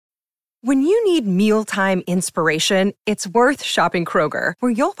When you need mealtime inspiration, it's worth shopping Kroger,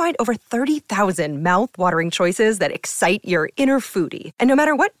 where you'll find over 30,000 mouth-watering choices that excite your inner foodie. And no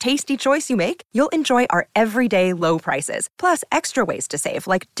matter what tasty choice you make, you'll enjoy our everyday low prices, plus extra ways to save,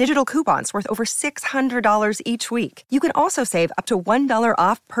 like digital coupons worth over $600 each week. You can also save up to $1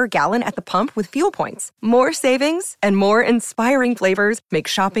 off per gallon at the pump with fuel points. More savings and more inspiring flavors make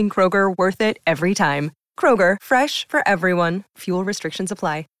shopping Kroger worth it every time. Kroger, fresh for everyone. Fuel restrictions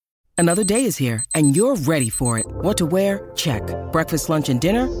apply. Another day is here, and you're ready for it. What to wear? Check. Breakfast, lunch, and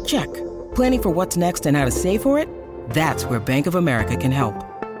dinner? Check. Planning for what's next and how to save for it? That's where Bank of America can help.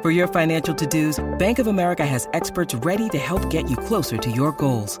 For your financial to-dos, Bank of America has experts ready to help get you closer to your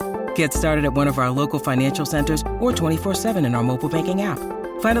goals. Get started at one of our local financial centers or 24/7 in our mobile banking app.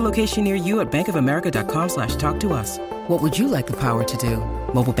 Find a location near you at bankofamerica.com/talktous. What would you like the power to do?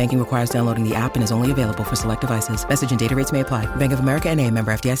 Mobile banking requires downloading the app and is only available for select devices. Message and data rates may apply. Bank of America N.A.,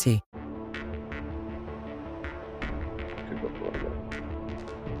 member FDIC.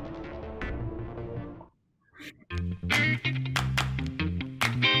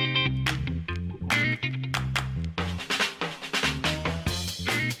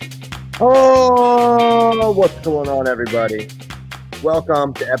 Oh, what's going on, everybody?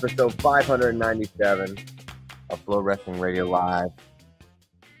 Welcome to episode 597 of Flow Wrestling Radio Live.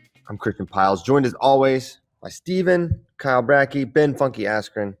 I'm Christian Piles, joined as always by Steven, Kyle Brackey, Ben Funky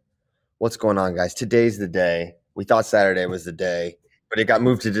Askren. What's going on, guys? Today's the day. We thought Saturday was the day, but it got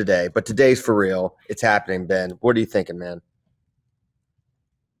moved to today. But today's for real. It's happening, Ben. What are you thinking, man?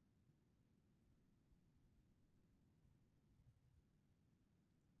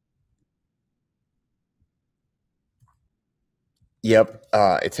 Yep,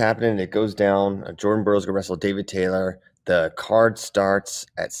 it's happening. It goes down. Jordan Burroughs going to wrestle David Taylor. The card starts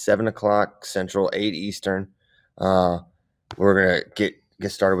at 7 o'clock Central, 8 Eastern. We're going to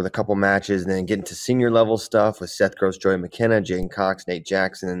get started with a couple matches and then get into senior level stuff with Seth Gross, Joey McKenna, Jane Cox, Nate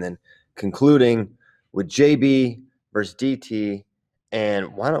Jackson, and then concluding with JB versus DT.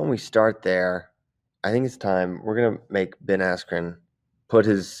 And why don't we start there? I think it's time. We're going to make Ben Askren put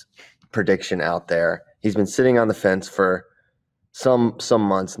his prediction out there. He's been sitting on the fence for some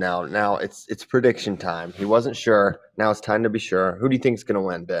months now. Now it's prediction time. He wasn't sure. Now it's time to be sure. Who do you think is going to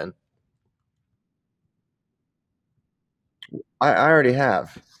win, Ben? I already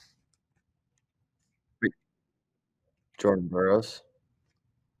have. Jordan Burroughs.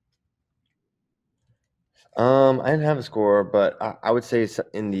 I didn't have a score, but I would say it's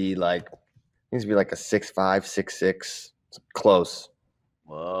in the needs to be like a 6'5", 6'6", close.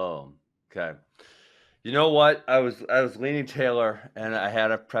 Whoa. Okay. You know what? I was leaning Taylor, and I had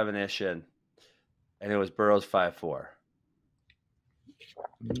a premonition, and it was Burroughs 5'4".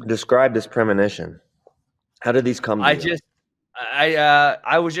 Describe this premonition. How did these come to you?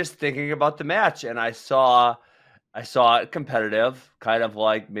 I was just thinking about the match, and I saw it competitive, kind of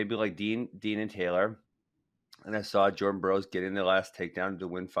like maybe like Dean and Taylor, and I saw Jordan Burroughs getting the last takedown to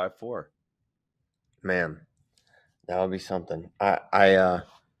win 5'4". Man, that would be something.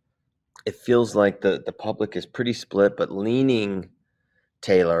 It feels like the public is pretty split, but leaning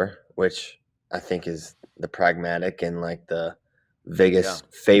Taylor, which I think is the pragmatic and like the Vegas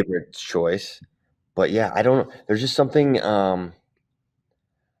favorite choice. But yeah, I don't. There's just something. I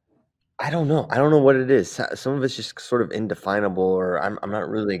don't know. I don't know what it is. Some of it's just sort of indefinable, or I'm not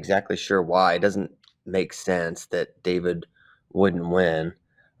really exactly sure why. It doesn't make sense that David wouldn't win.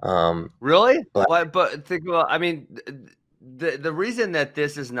 Really? But think about. I mean, the reason that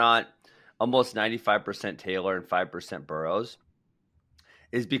this is not almost 95% Taylor and 5% Burroughs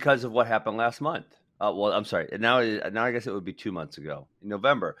is because of what happened last month. Well, I'm sorry. Now I guess it would be 2 months ago. In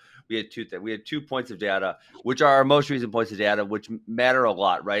November, we had 2 points of data, which are our most recent points of data, which matter a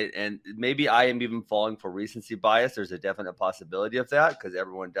lot, right? And maybe I am even falling for recency bias. There's a definite possibility of that because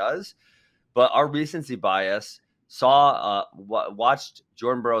everyone does. But our recency bias watched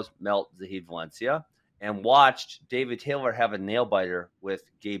Jordan Burroughs melt Zahid Valencia and watched David Taylor have a nail biter with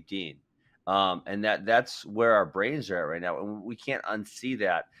Gabe Dean. And that's where our brains are at right now. And we can't unsee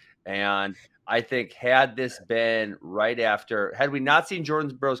that. And I think had we not seen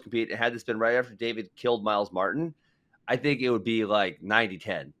Jordan Burroughs compete, and had this been right after David killed Miles Martin, I think it would be like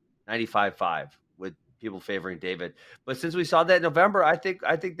 90-10, 95-5 with people favoring David. But since we saw that in November, I think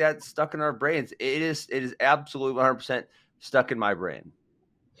that's stuck in our brains. It is absolutely 100% stuck in my brain.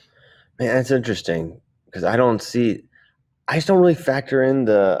 Man, that's interesting because I just don't really factor in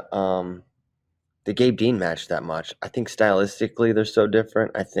the Gabe Dean match that much. I think stylistically they're so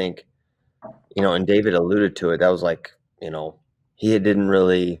different. I think, and David alluded to it. That was like, he didn't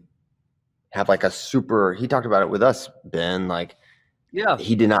really have like a super – he talked about it with us, Ben. Like Yeah,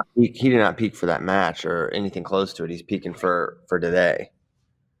 he did not peak. He did not peak for that match or anything close to it. He's peaking for today.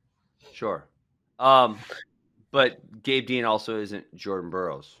 sure. But Gabe Dean also isn't Jordan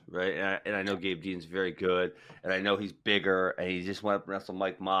Burroughs, right? And I know Gabe Dean's very good, and I know he's bigger, and he just went up and wrestled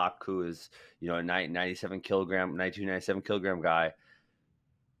Mike Mock, who is, a 92, 97 kilogram guy.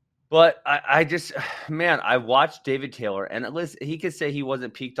 But I just, man, I watched David Taylor, and listen, he could say he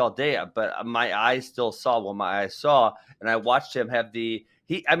wasn't peaked all day, but my eyes still saw what my eyes saw, and I watched him have he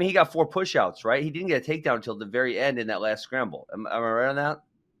got 4 push-outs, right? He didn't get a takedown until the very end in that last scramble. Am I right on that?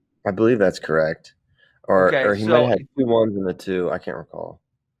 I believe that's correct. Or he might have had 2 ones in the 2. I can't recall.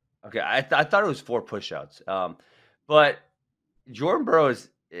 Okay, I thought it was 4 push-outs. But Jordan Burroughs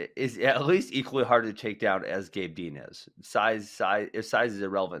is at least equally hard to take down as Gabe Dean is. Size is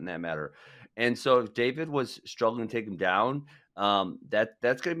irrelevant in that matter. And so if David was struggling to take him down,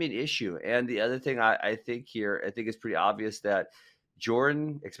 that's going to be an issue. And the other thing I think it's pretty obvious that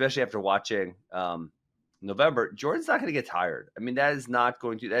Jordan, especially after watching November, Jordan's not going to get tired. I mean, that is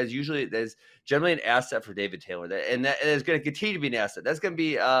generally an asset for David Taylor, and that is going to continue to be an asset. That's going to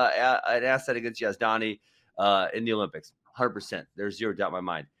be an asset against Yazdani in the Olympics, 100%. There's zero doubt in my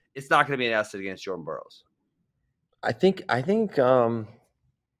mind. It's not going to be an asset against Jordan Burroughs. I think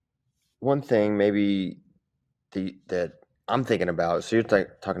one thing maybe that I'm thinking about. So you're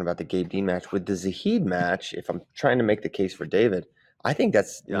talking about the Gabe Dean match with the Zahid match. If I'm trying to make the case for David, I think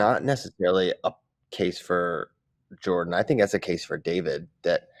that's not necessarily a case for Jordan. I think that's a case for David.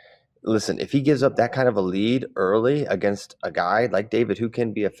 That, listen, if he gives up that kind of a lead early against a guy like David, who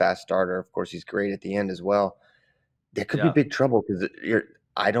can be a fast starter, of course he's great at the end as well, there could be big trouble, because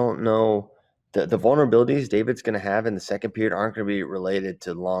I don't know, the vulnerabilities David's going to have in the second period aren't going to be related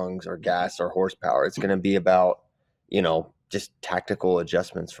to lungs or gas or horsepower. It's going to be about, just tactical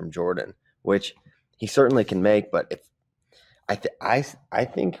adjustments from Jordan, which he certainly can make. But if I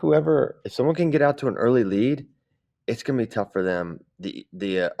think if someone can get out to an early lead, it's going to be tough for them,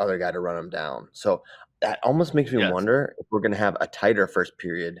 the other guy, to run them down. So that almost makes me wonder if we're going to have a tighter first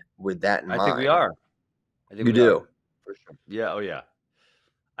period with that in mind. I think we are. You do? For sure. Yeah. Oh, yeah.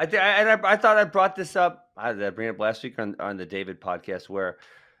 I thought I brought this up. Did I bring it up last week on the David podcast, where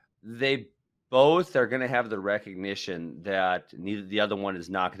they both are going to have the recognition that neither the other one is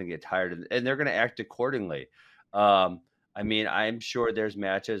not going to get tired, and they're going to act accordingly. I'm sure there's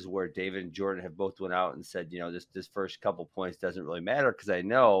matches where David and Jordan have both went out and said, this first couple points doesn't really matter, because I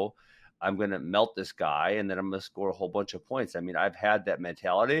know I'm going to melt this guy and then I'm going to score a whole bunch of points. I mean, I've had that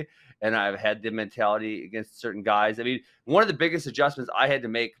mentality, and I've had the mentality against certain guys. I mean, one of the biggest adjustments I had to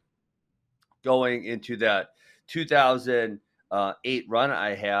make going into that 2008 run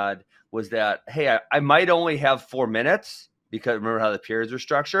I had was that, hey, I might only have 4 minutes, because remember how the periods were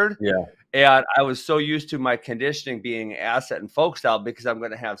structured? Yeah. And I was so used to my conditioning being asset and folk style, because I'm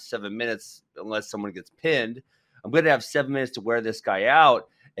going to have 7 minutes unless someone gets pinned. I'm going to have 7 minutes to wear this guy out.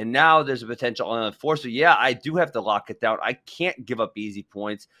 And now there's a potential on the 4. So, yeah, I do have to lock it down. I can't give up easy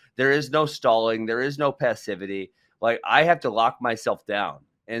points. There is no stalling. There is no passivity. Like, I have to lock myself down.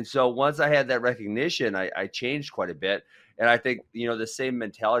 And so once I had that recognition, I changed quite a bit. And I think, the same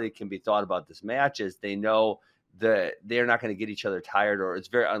mentality can be thought about this match, as they know that they're not going to get each other tired, or it's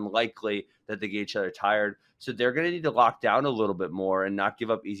very unlikely that they get each other tired. So they're going to need to lock down a little bit more and not give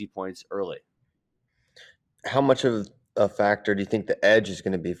up easy points early. How much of a factor do you think the edge is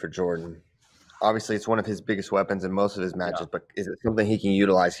going to be for Jordan? Obviously, it's one of his biggest weapons in most of his matches, but is it something he can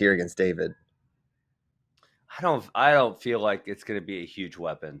utilize here against David? I don't feel like it's going to be a huge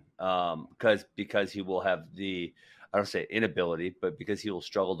weapon, because he will have I don't say inability, but because he will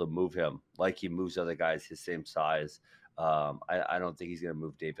struggle to move him like he moves other guys his same size. I don't think he's going to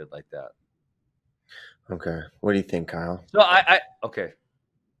move David like that. Okay. What do you think, Kyle? So okay.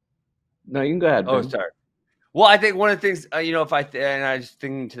 No, you can go ahead. Oh, sorry. Well, I think one of the things, and I just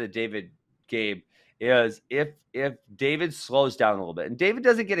thinking to the Gabe, is if David slows down a little bit, and David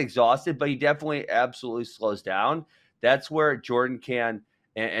doesn't get exhausted, but he definitely absolutely slows down, that's where Jordan can,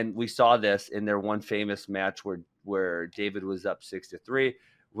 and we saw this in their one famous match where David was up 6-3,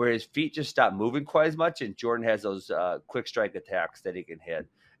 where his feet just stopped moving quite as much, and Jordan has those quick strike attacks that he can hit.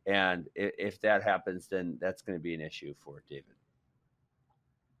 And if that happens, then that's going to be an issue for David.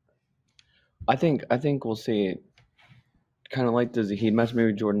 I think we'll see, kind of like the Zahid match,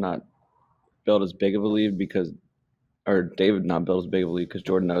 maybe Jordan not build as big of a lead or David not build as big of a lead, because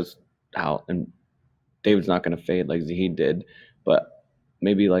Jordan knows how, and David's not going to fade like Zahid did, but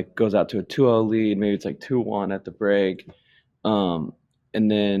maybe like goes out to a 2-0 lead, maybe it's like 2-1 at the break, and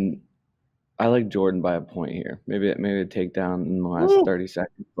then I like Jordan by a point here, maybe a takedown in the last 30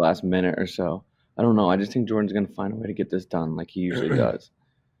 seconds, last minute or so. I don't know. I just think Jordan's going to find a way to get this done like he usually does.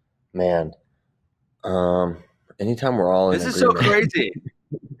 Man, anytime we're all in This is so agreement. crazy.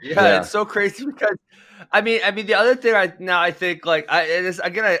 Yeah, it's so crazy because I mean the other thing I think like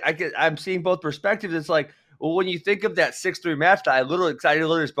I'm seeing both perspectives. It's like, well, when you think of that 6-3 match, I literally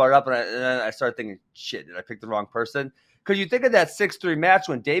just brought it up and then I started thinking, shit, did I pick the wrong person? Because you think of that 6-3 match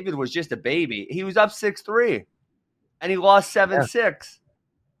when David was just a baby. He was up 6-3 and he lost 7-6.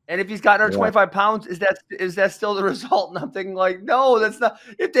 And if he's got another 25 pounds, is that still the result? And I'm thinking like, no, that's not.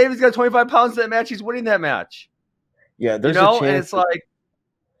 If David's got 25 pounds in that match, he's winning that match. Yeah, there's a chance. And it's like,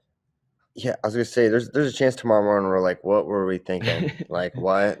 yeah, I was gonna say there's a chance tomorrow morning we're like, what were we thinking? Like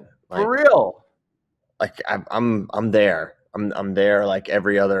what? Like, for real. Like I'm there. I'm there like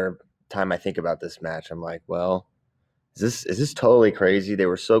every other time I think about this match. I'm like, well, is this totally crazy? They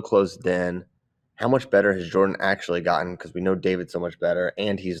were so close then. How much better has Jordan actually gotten? Because we know David's so much better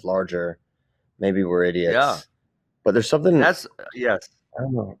and he's larger. Maybe we're idiots. Yeah. But there's something. Yes. I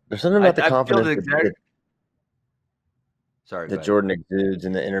don't know. There's something about the confidence that Jordan exudes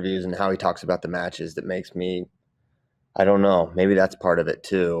in the interviews and how he talks about the matches that makes me, I don't know. Maybe that's part of it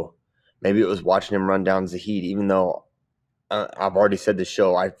too. Maybe it was watching him run down Zahid, even though I've already said this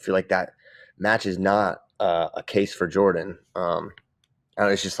show, I feel like that match is not a case for Jordan.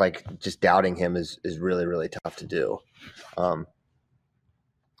 It's just like doubting him is really, really tough to do.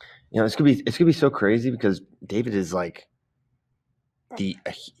 It's gonna be so crazy because David is like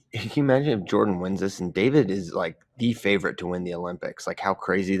can you imagine if Jordan wins this and David is like the favorite to win the Olympics? Like how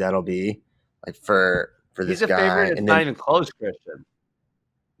crazy that'll be, like for this he's a guy. Favorite. It's not even close, Christian.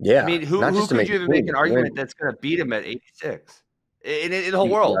 Yeah, I mean, who could you even make an argument that's going to beat him at 86 in the whole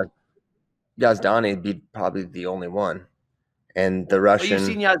world? Yazdani would be probably the only one, and the Russian. Well, you've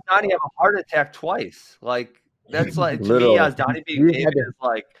seen Yazdani have a heart attack twice. Like that's like to me, Yazdani beating David is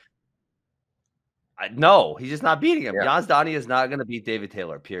like. No, he's just not beating him. Yeah. Yazdani is not going to beat David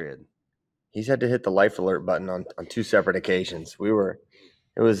Taylor, period. He's had to hit the life alert button on 2 separate occasions.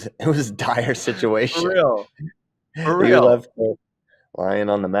 It was a dire situation. For real. Left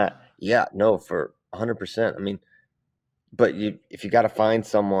lying on the mat. Yeah, no, for 100%. I mean, but if you got to find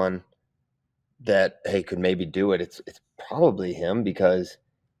someone that, hey, could maybe do it, it's probably him because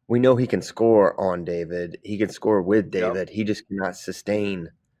we know he can score on David. He can score with David. Yep. He just cannot sustain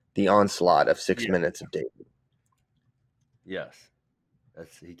the onslaught of 6 minutes of David. Yes.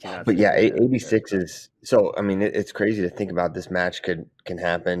 He cannot. But yeah, 86 is so. I mean, it's crazy to think about this match can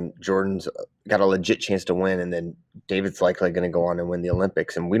happen. Jordan's got a legit chance to win, and then David's likely going to go on and win the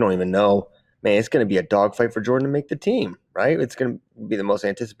Olympics, and we don't even know. Man, it's going to be a dogfight for Jordan to make the team, right? It's going to be the most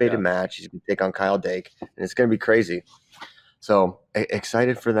anticipated match. He's going to take on Kyle Dake, and it's going to be crazy. So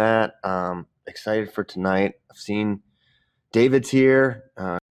excited for that. Excited for tonight. I've seen David's here.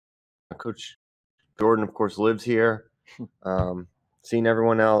 Coach Jordan, of course, lives here. Seen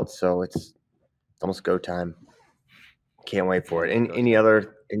everyone else, so it's almost go time. Can't wait for it. Any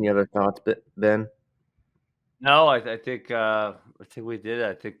other thoughts, Ben? No, I think we did.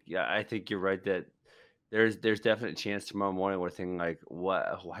 I think you're right that there's definite chance tomorrow morning we're thinking like,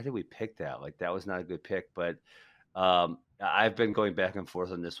 why did we pick that? Like that was not a good pick, but I've been going back and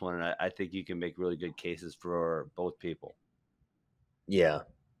forth on this one, and I think you can make really good cases for both people. Yeah,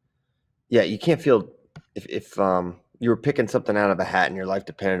 you can't feel if you were picking something out of a hat and your life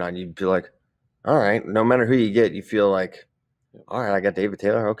depended on you, you'd feel like, all right, no matter who you get, you feel like, all right, I got David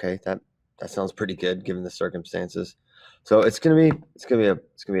Taylor. Okay, that sounds pretty good given the circumstances. So it's gonna be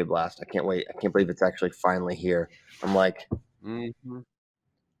a blast. I can't wait. I can't believe it's actually finally here. I'm like, I'm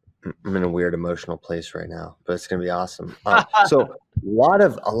in a weird emotional place right now, but it's gonna be awesome. So a lot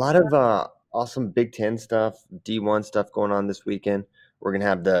of awesome Big Ten stuff, D1 stuff going on this weekend. We're gonna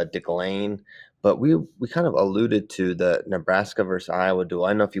have the Declan. But we kind of alluded to the Nebraska versus Iowa duel.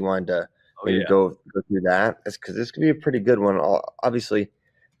 I don't know if you wanted to go through that, because this could be a pretty good one. Obviously,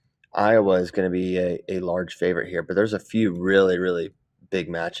 Iowa is going to be a large favorite here, but there's a few really, really big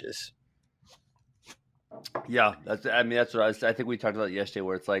matches. Yeah, that's what I think we talked about yesterday,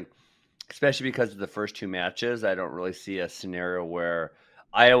 where it's like, especially because of the first 2 matches, I don't really see a scenario where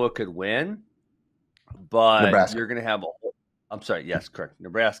Iowa could win, but Nebraska. You're going to have I'm sorry. Yes, correct.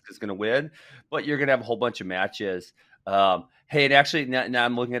 Nebraska's going to win, but you're going to have a whole bunch of matches. Hey, and actually, now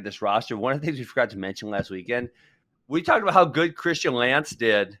I'm looking at this roster. One of the things we forgot to mention last weekend, we talked about how good Christian Lance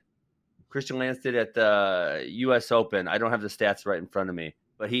did. Christian Lance did at the U.S. Open. I don't have the stats right in front of me,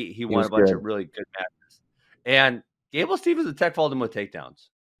 but he won a bunch of really good matches. And Gable Stevens and Tech followed him with takedowns.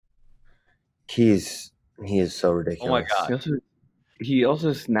 He is so ridiculous. Oh my god! He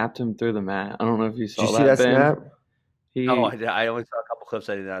also snapped him through the mat. I don't know if you saw that. Did you see that snap? No, I only saw a couple clips.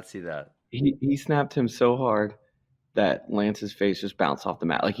 I did not see that. he snapped him so hard that Lance's face just bounced off the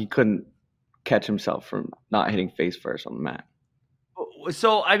mat. Like he couldn't catch himself from not hitting face first on the mat.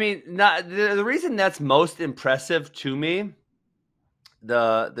 So I mean, not the reason that's most impressive to me,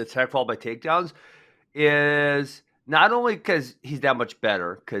 the tech fall by takedowns, is not only because he's that much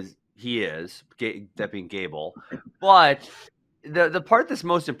better, because he is, that being Gable, but the part that's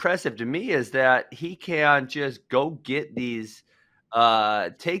most impressive to me is that he can just go get these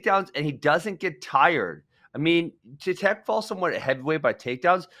takedowns and he doesn't get tired. I mean, to tech fall someone at heavyweight by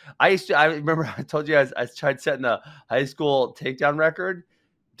takedowns, I remember I told you I tried setting the high school takedown record.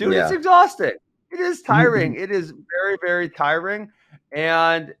 Dude, It's exhausting. It is tiring. It is very, very tiring.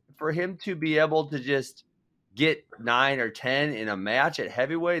 And for him to be able to just get 9 or 10 in a match at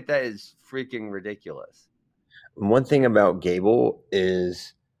heavyweight, that is freaking ridiculous. One thing about Gable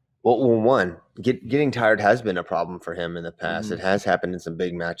is, getting tired has been a problem for him in the past. It has happened in some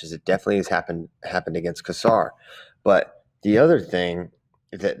big matches. It definitely has happened against Cassar. But the other thing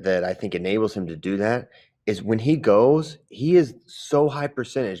that I think enables him to do that is when he goes, he is so high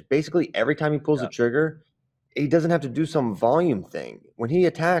percentage. Basically, every time he pulls the trigger, he doesn't have to do some volume thing. When he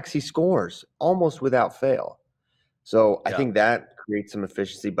attacks, he scores almost without fail. So I think that creates some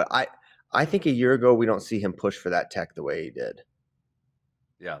efficiency. But I think a year ago we don't see him push for that tech the way he did.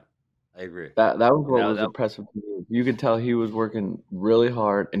 Yeah, I agree. That was what was impressive to me. You could tell he was working really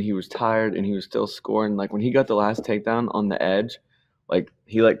hard and he was tired and he was still scoring. Like when he got the last takedown on the edge, like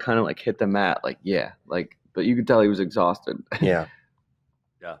he kind of hit the mat. But you could tell he was exhausted. Yeah.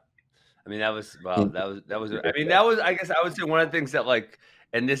 Yeah. I mean, that was I guess I would say one of the things that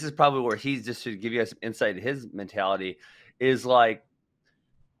and this is probably where he's just to give you guys some insight into his mentality is one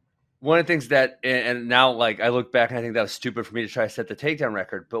of the things that, and now I look back and I think that was stupid for me to try to set the takedown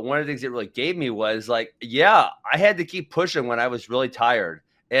record. But one of the things it really gave me was I had to keep pushing when I was really tired,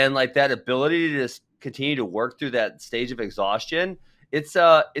 and that ability to just continue to work through that stage of exhaustion. It's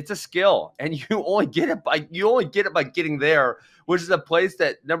a skill, and you only get it by getting there, which is a place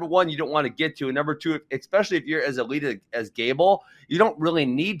that number one you don't want to get to, and number two, especially if you're as elite as Gable, you don't really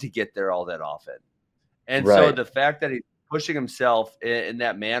need to get there all that often. And so the fact that he's pushing himself in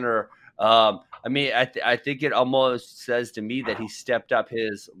that manner, I think it almost says to me that he stepped up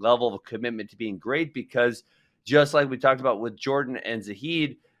his level of commitment to being great, because just like we talked about with Jordan and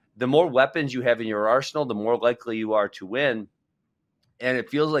Zahid, the more weapons you have in your arsenal, the more likely you are to win. And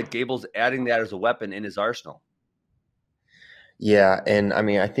it feels like Gable's adding that as a weapon in his arsenal. Yeah, and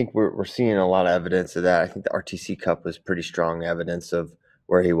I think we're seeing a lot of evidence of that. I think the RTC Cup was pretty strong evidence of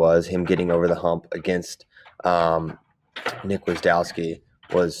where he was. Him getting over the hump against Nick Wisdowski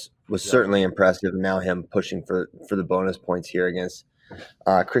was certainly impressive. Now him pushing for the bonus points here against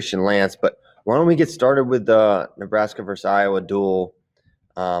Christian Lance. But why don't we get started with the Nebraska versus Iowa duel?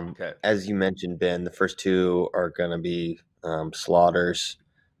 As you mentioned, Ben, the first two are going to be Slaughters,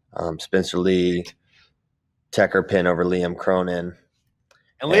 Spencer Lee, Tecker pin over Liam Cronin.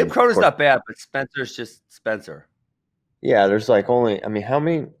 And Liam Cronin's not bad, but Spencer's just Spencer. Yeah, there's how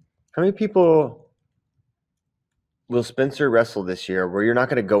many people will Spencer wrestle this year where you're not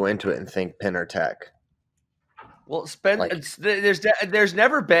going to go into it and think pin or tech? Well, there's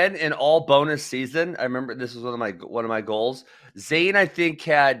never been an all bonus season. I remember this was one of my goals. Zane, I think,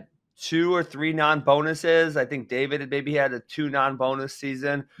 had 2 or 3 non-bonuses. I think David maybe had a 2 non-bonus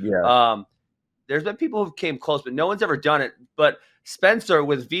season. Yeah. There's been people who came close, but no one's ever done it. But Spencer,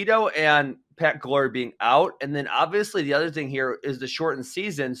 with Vito and Pat Glory being out, and then obviously the other thing here is the shortened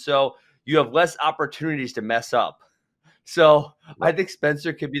season, so you have less opportunities to mess up. So I think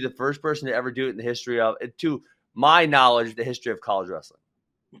Spencer could be the first person to ever do it in the history of, to my knowledge, the history of college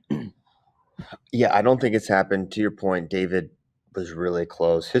wrestling. Yeah, I don't think it's happened. To your point, David was really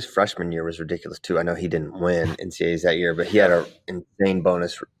close. His freshman year was ridiculous too. I know he didn't win NCAAs that year, but he had an insane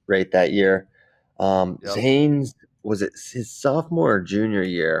bonus rate that year. Zane's, was it his sophomore or junior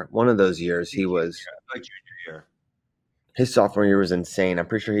year? One of those years he was. Junior year. His sophomore year was insane. I'm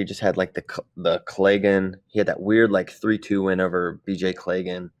pretty sure he just had the Cleggan. He had that weird 3-2 win over BJ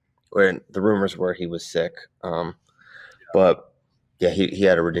Cleggan, where the rumors were he was sick. But yeah, he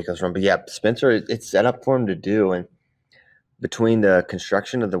had a ridiculous run. But yeah, Spencer, it's set up for him to do. And between the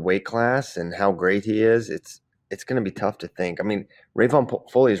construction of the weight class and how great he is, it's going to be tough to think. I mean,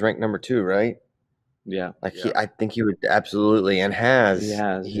 Rayvon Foley is ranked number 2, right? Yeah. I think he would absolutely, and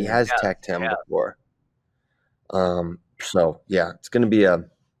he has teched him before. So yeah, it's going to be a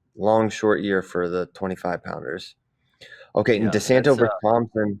long, short year for the 25-pounders. Okay, and DeSanto versus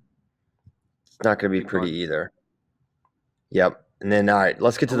Thompson, it's not going to be pretty either. Yep. And then, all right,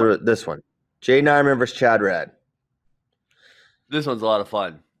 let's get to this one. Jaden Ironman versus Chad Red. This one's a lot of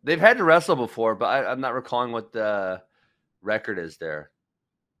fun. They've had to wrestle before, but I'm not recalling what the record is there.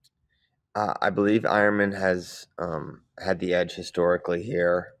 I believe Ironman has had the edge historically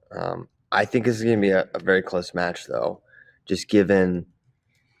here. I think this is going to be a very close match, though, just given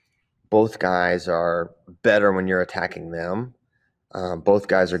both guys are better when you're attacking them. Both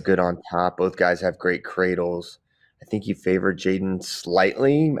guys are good on top. Both guys have great cradles. I think you favor Jaden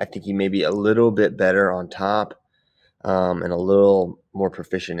slightly. I think he may be a little bit better on top and a little more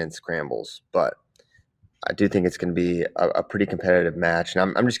proficient in scrambles. But I do think it's going to be a pretty competitive match.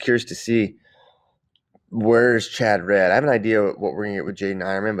 And I'm just curious to see, where's Chad Red? I have an idea what we're going to get with Jaden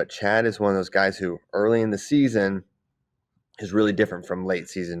Ironman, but Chad is one of those guys who early in the season is really different from late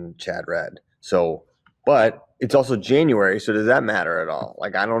season Chad Red. So, but it's also January, so does that matter at all?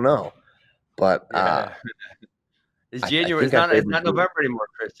 Like, I don't know. But it's January. It's not November anymore,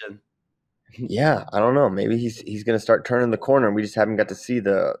 Christian. Yeah, I don't know. Maybe he's going to start turning the corner. We just haven't got to see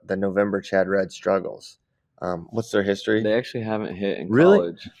the November Chad Red struggles. What's their history? They actually haven't hit in Really?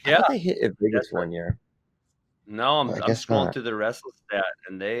 college. I thought they hit at Vegas one year. No, I'm scrolling not. through the wrestle stat,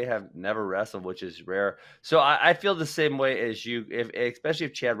 and they have never wrestled, which is rare. So I feel the same way as you. Especially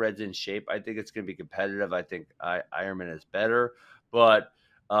if Chad Red's in shape, I think it's going to be competitive. I think Ironman is better, but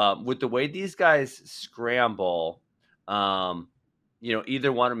with the way these guys scramble,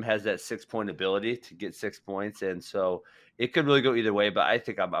 either one of them has that 6-point ability to get 6 points, and so it could really go either way. But I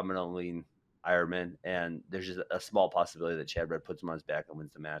think I'm going to lean Ironman, and there's just a small possibility that Chad Red puts him on his back and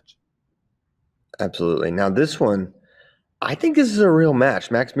wins the match. Absolutely. Now this one, I think this is a real match.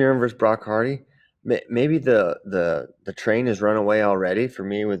 Max Murin versus Brock Hardy. Maybe the train has run away already for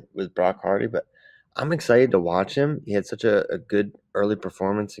me with Brock Hardy, but I'm excited to watch him. He had such a good early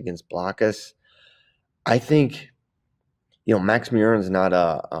performance against Blockus. I think, Max Murin's not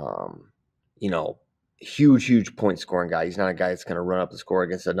a huge point scoring guy. He's not a guy that's going to run up the score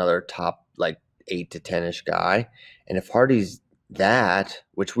against another top 8 to 10-ish guy. And if Hardy's that,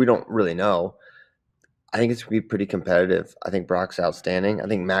 which we don't really know, I think it's going to be pretty competitive. I think Brock's outstanding. I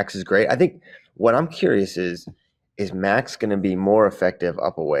think Max is great. I think what I'm curious is Max going to be more effective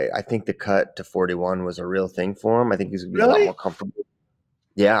up a weight? I think the cut to 41 was a real thing for him. I think he's going to be a lot more comfortable.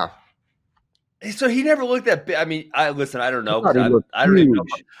 Yeah. So he never looked that big. I mean, I don't know. I don't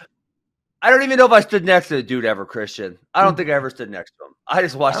even know if I stood next to the dude ever, Christian. I don't think I ever stood next to him. I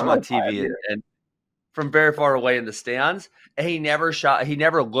just watched him on TV and from very far away in the stands, and he never shot. He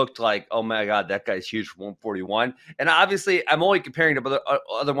never looked like, oh my God, that guy's huge for 141. And obviously, I'm only comparing to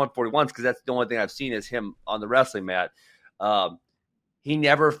other 141s because that's the only thing I've seen is him on the wrestling mat. He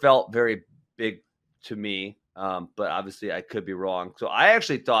never felt very big to me, but obviously I could be wrong. So I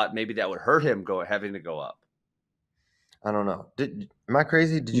actually thought maybe that would hurt him having to go up. I don't know. Am I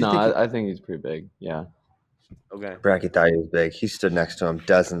crazy? Did you? No, I think he's pretty big. Yeah. Okay. Bracky thought he was big. He stood next to him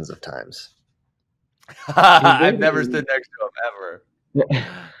dozens of times. I've never stood next to him ever.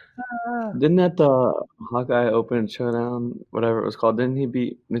 Didn't that the Hawkeye Open Showdown, whatever it was called? Didn't he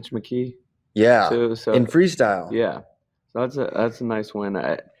beat Mitch McKee? Yeah, too? So in freestyle. Yeah, so that's a nice win.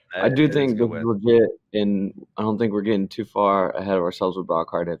 I do think this is legit, and I don't think we're getting too far ahead of ourselves with Brock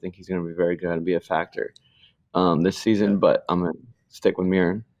Hardy. I think he's going to be very good and be a factor this season. But I'm going to stick with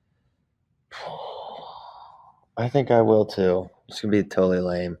Murin. I think I will too. It's going to be totally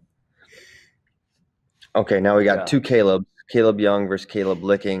lame. Okay, now we got two Calebs. Caleb Young versus Caleb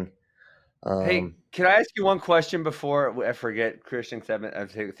Licking. Hey, can I ask you one question before I forget, Christian? Because I'm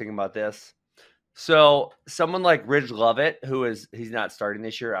thinking about this. So someone like Ridge Lovett, he's not starting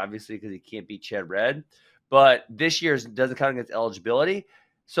this year, obviously, because he can't beat Chad Red. But this year doesn't count against eligibility.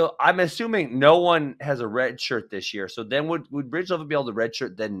 So I'm assuming no one has a red shirt this year. So then would Ridge Lovett be able to red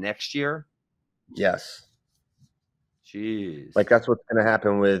shirt then next year? Yes. Jeez. That's what's going to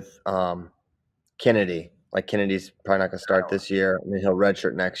happen with Kennedy. Kennedy's probably not going to start this year. I mean, he'll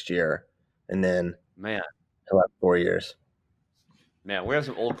redshirt next year, and then he'll have 4 years. Man, we have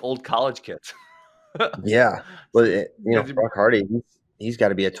some old college kids. Yeah, well, Brock Hardy, he's got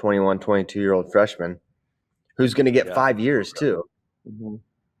to be a 21, 22-year-old freshman who's going to get 5 years too. Mm-hmm.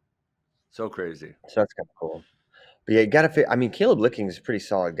 So crazy. So that's kind of cool. But yeah, you got to. I mean, Caleb Licking is a pretty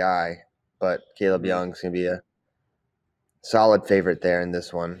solid guy, but Caleb Young's going to be a solid favorite there in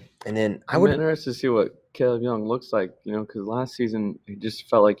this one. And then I'm interested to see what Caleb Young looks like, because last season he just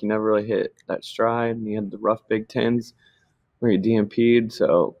felt like he never really hit that stride, and he had the rough Big Tens where he DMP'd.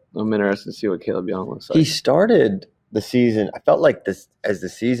 So I'm interested to see what Caleb Young looks like. He started the season. I felt like this as the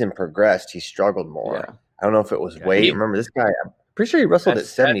season progressed, he struggled more. Yeah. I don't know if it was weight. Remember this guy? I'm pretty sure he wrestled at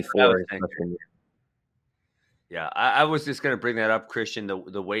 74 his freshman year. Yeah, I was just going to bring that up, Christian,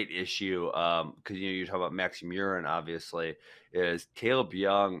 the weight issue, because you're talking about Max Murin, obviously, is Caleb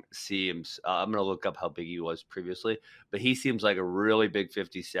Young seems. I'm going to look up how big he was previously, but he seems like a really big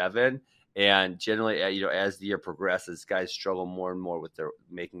 57. And generally, as the year progresses, guys struggle more and more with their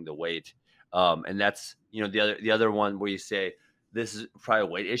making the weight. And that's the other one where you say this is probably a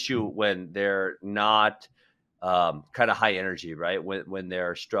weight issue when they're not kind of high energy, right? When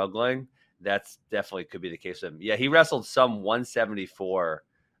they're struggling. That's definitely could be the case with him. Yeah, he wrestled some 174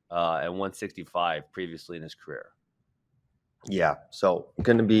 and 165 previously in his career. Yeah, so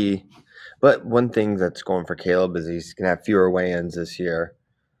going to be – but one thing that's going for Caleb is he's going to have fewer weigh-ins this year.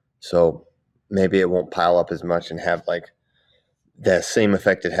 So maybe it won't pile up as much and have like the same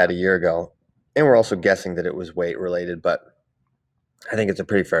effect it had a year ago. And we're also guessing that it was weight related, but I think it's a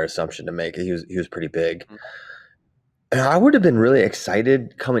pretty fair assumption to make. He was pretty big. Mm-hmm. And I would have been really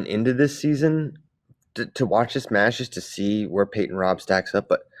excited coming into this season to watch this match just to see where Peyton Robb stacks up.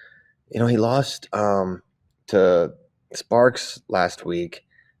 But, he lost to Sparks last week.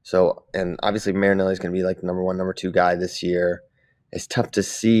 So, and obviously Marinelli is going to be like the number 1, number 2 guy this year. It's tough to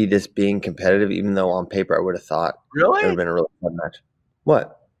see this being competitive, even though on paper I would have thought it would have been a really fun match.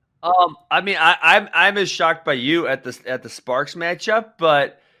 What? I mean, I'm as shocked by you at the Sparks matchup,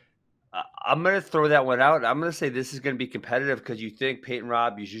 but I'm going to throw that one out. I'm going to say this is going to be competitive because you think Peyton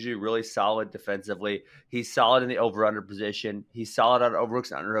Robb is usually really solid defensively. He's solid in the over-under position. He's solid on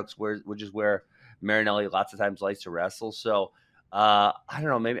overhooks and underhooks, which is where Marinelli lots of times likes to wrestle. So I don't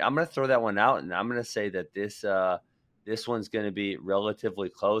know. Maybe I'm going to throw that one out, and I'm going to say that this one's going to be relatively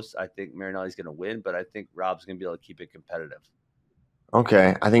close. I think Marinelli's going to win, but I think Robb's going to be able to keep it competitive.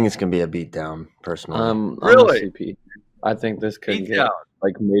 Okay. I think it's going to be a beatdown, personally. Really? I think this could get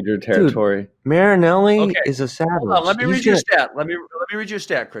like major territory. Dude, Marinelli is a savage. Hold on, let me read your stat. Let me read your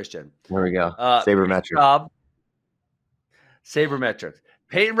stat, Christian. There we go. Sabermetrics.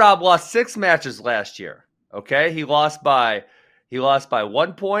 Peyton Robb lost 6 matches last year. Okay, he lost by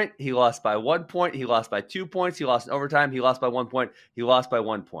 1 point. He lost by 1 point. He lost by 2 points. He lost in overtime. He lost by 1 point. He lost by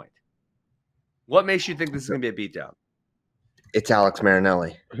 1 point. What makes you think this is going to be a beatdown? It's Alex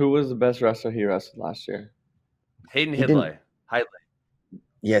Marinelli. Who was the best wrestler he wrestled last year? Hayden Hidlay.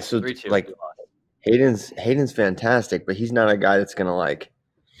 Yeah, so 3-2. Like Hayden's fantastic, but he's not a guy that's gonna like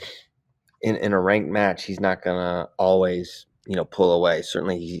in a ranked match. He's not gonna always pull away.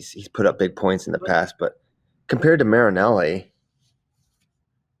 Certainly, he's put up big points in the past, but compared to Marinelli,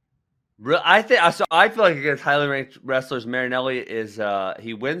 I feel like against highly ranked wrestlers, Marinelli is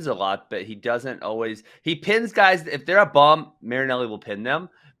he wins a lot, but he doesn't always. He pins guys if they're a bum. Marinelli will pin them.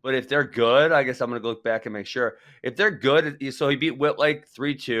 But if they're good, I guess I'm going to look back and make sure. If they're good, so he beat Whitlake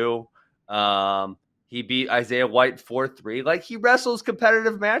 3-2. He beat Isaiah White 4-3. Like, he wrestles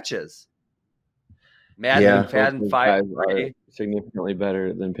competitive matches. Madden 5-3. Significantly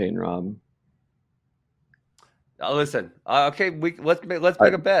better than Peyton Robb. Listen, okay, let's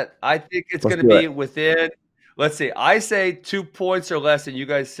make a bet. I think it's going to be within. Let's see. I say 2 points or less, and you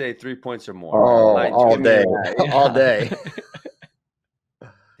guys say 3 points or more. All day, all day.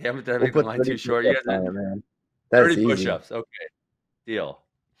 Damn it, did I make the line too short? You guys man. 30 push-ups. Okay. Deal.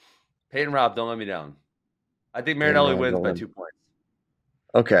 Peyton Robb, don't let me down. I think Marinelli wins by 2 points.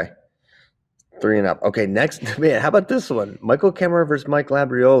 Okay. 3 and up. Okay, next. Man, how about this one? Michael Kemerer versus Mike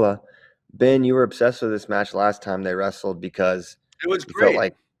Labriola. Ben, you were obsessed with this match last time they wrestled because it was great.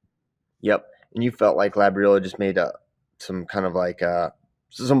 And you felt like Labriola just made some kind of like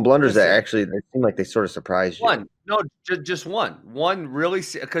some blunders that actually they seemed like they sort of surprised you. Just one. One really,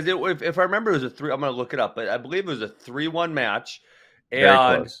 because if I remember, it was a 3. I'm going to look it up, but I believe it was a 3-1 match. Very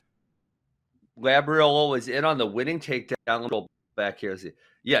close. Labriola was in on the winning takedown. Let me go back here.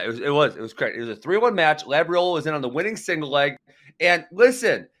 Yeah, it was correct. It was a 3-1 match. Labriola was in on the winning single leg. And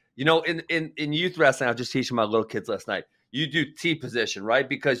listen, in youth wrestling, I was just teaching my little kids last night. You do T position, right?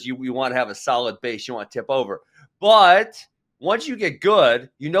 Because you want to have a solid base. You want to tip over. But once you get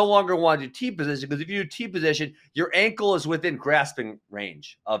good, you no longer want to do T position because if you do T position, your ankle is within grasping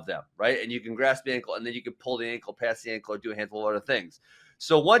range of them, right? And you can grasp the ankle, and then you can pull the ankle past the ankle or do a handful of other things.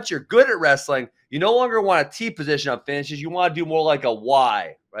 So once you're good at wrestling, you no longer want a T position on finishes. You want to do more like a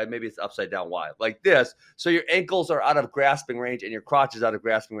Y, right? Maybe it's upside down Y, like this. So your ankles are out of grasping range and your crotch is out of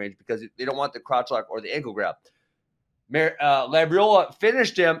grasping range because they don't want the crotch lock or the ankle grab. Labriola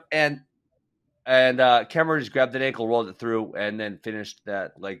finished him, and Kemerer just grabbed that ankle, rolled it through, and then finished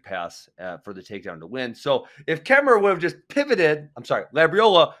that leg pass for the takedown to win. So if Kemerer would have just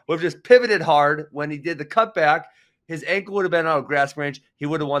Labriola would have just pivoted hard when he did the cutback, his ankle would have been out of grasp range. He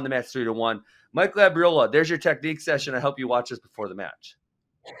would have won the match 3-1. Mike Labriola, there's your technique session. I hope you watch this before the match.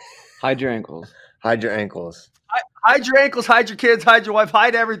 Hide your ankles. Hide your ankles. Hide your ankles, hide your kids, hide your wife,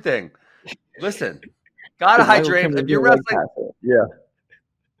 hide everything. Listen, gotta hide your ankles. If you're wrestling, yeah.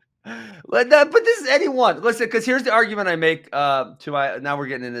 But this is anyone. Listen, because here's the argument I make now we're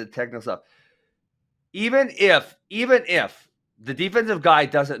getting into the technical stuff. Even if the defensive guy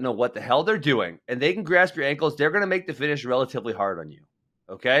doesn't know what the hell they're doing and they can grasp your ankles, they're going to make the finish relatively hard on you.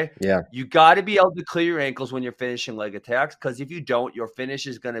 Okay? Yeah. You got to be able to clear your ankles when you're finishing leg attacks, because if you don't, your finish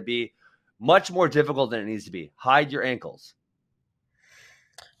is going to be much more difficult than it needs to be. Hide your ankles.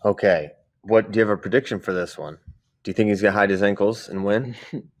 Okay. Do you have a prediction for this one? Do you think he's going to hide his ankles and win?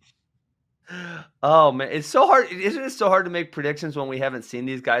 Oh, man. It's so hard. Isn't it so hard to make predictions when we haven't seen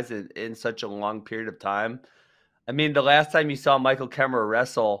these guys in such a long period of time? I mean, the last time you saw Michael Kemmerer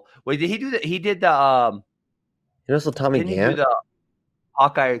wrestle, wait, did he do that? He did the he wrestled Tommy Gant? He do the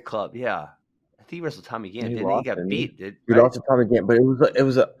Hawkeye Club, yeah. I think he wrestled Tommy Gant. He got beat. He lost to Tommy Gant, but it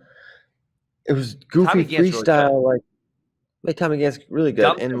was goofy freestyle. Really like Tommy Gant's really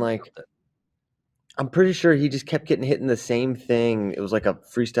good, and like I'm pretty sure he just kept getting hit in the same thing. It was like a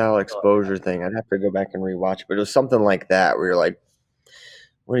freestyle exposure thing. I'd have to go back and rewatch, but it was something like that where you're like,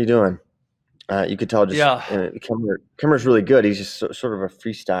 "What are you doing?" You could tell Kemmerer's really good. He's just sort of a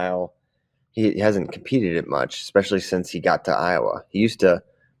freestyle. He hasn't competed it much, especially since he got to Iowa. He used to,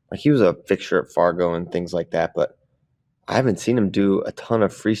 he was a fixture at Fargo and things like that, but I haven't seen him do a ton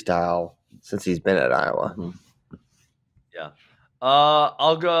of freestyle since he's been at Iowa. Mm-hmm. Yeah.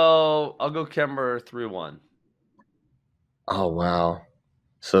 I'll go Kemmerer 3-1. Oh, wow.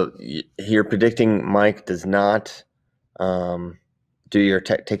 So you're predicting Mike does not take your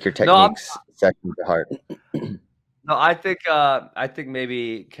techniques section to heart. No, I think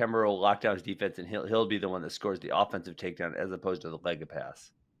maybe Kemmerer will lock down his defense and he'll be the one that scores the offensive takedown as opposed to the leg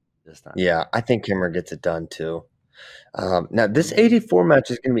pass this time. Yeah, I think Kemmerer gets it done too. Now this 84 match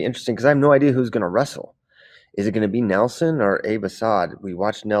is going to be interesting because I have no idea who's going to wrestle. Is it going to be Nelson or Abe Assad? We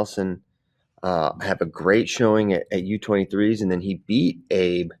watched Nelson have a great showing at U23s, and then he beat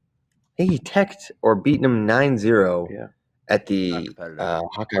Abe. I think he teched or beaten him 9-0 at the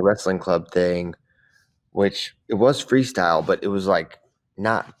Hawkeye Wrestling Club thing, which it was freestyle, but it was like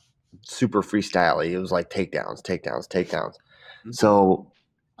not super freestyle-y. It was like takedowns. Mm-hmm. So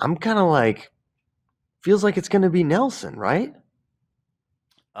I'm kind of like, feels like it's going to be Nelson, right?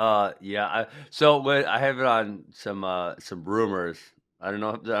 Yeah. So I have it on some rumors. I don't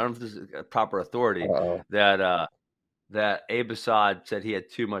know if this is a proper authority that Abe Assad said he had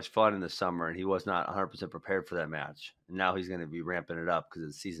too much fun in the summer and he was not 100% prepared for that match. And now he's going to be ramping it up because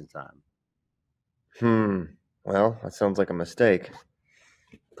it's season time. Well, that sounds like a mistake,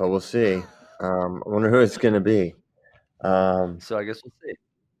 but we'll see. I wonder who it's going to be. So I guess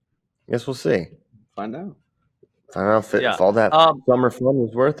we'll see. Find out if all that summer fun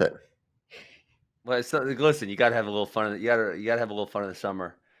was worth it. Well, so listen, you got to have a little fun. You got to have a little fun in the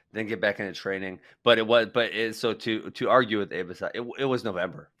summer, then get back into training. So to argue with Abe Assad, it was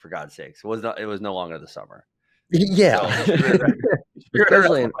November, for God's sakes. It was no longer the summer. Yeah, so,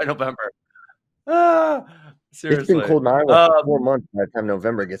 especially in November. Seriously, it's been cold in Iowa for 4 months by the time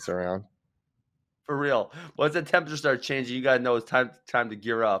November gets around. For real, once the temperature starts changing, you gotta know it's time to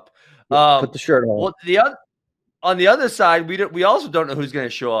gear up. Put the shirt on. Well, on the other side, we also don't know who's going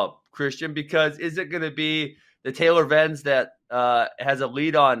to show up, Christian, because is it going to be the Taylor Venz that has a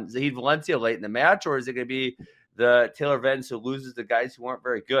lead on Zahid Valencia late in the match, or is it going to be the Taylor Venz who loses the guys who aren't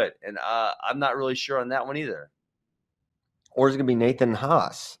very good? And I'm not really sure on that one either. Or is it going to be Nathan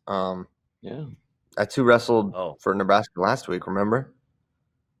Haas? Yeah. That's who wrestled for Nebraska last week, remember?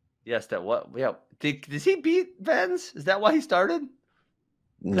 Yes, does he beat Venz? Is that why he started?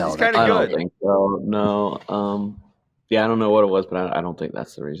 No, he's kind of good. I don't think so. No. Yeah, I don't know what it was, but I don't think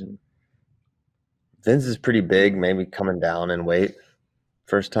that's the reason. Venz is pretty big, maybe coming down in weight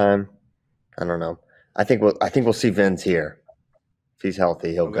first time. I don't know. I think we'll see Venz here. If he's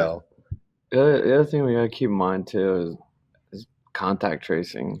healthy, he'll go. The other thing we gotta keep in mind too is contact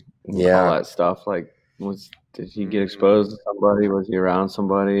tracing. Yeah, all that stuff. Like, did he get exposed to somebody? Was he around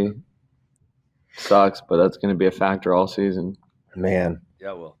somebody? Sucks, but that's going to be a factor all season. Man.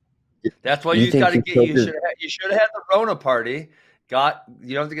 Yeah, well, that's why you got to get. You should have had the Rona party.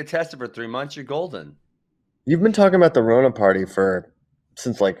 You don't have to get tested for 3 months. You're golden. You've been talking about the Rona party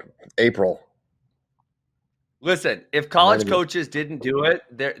since like April. Listen, if college coaches didn't do it,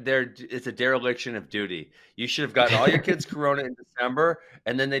 it's a dereliction of duty. You should have gotten all your kids Corona in December,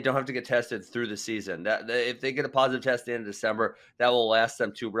 and then they don't have to get tested through the season. If they get a positive test in December, that will last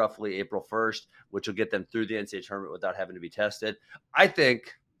them to roughly April 1st, which will get them through the NCAA tournament without having to be tested. I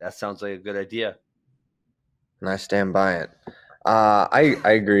think that sounds like a good idea. And I stand by it. I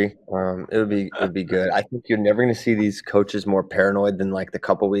agree. It would be good. I think you're never going to see these coaches more paranoid than like the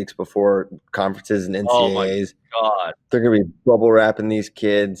couple weeks before conferences and Oh my NCAAs. God. They're going to be bubble wrapping these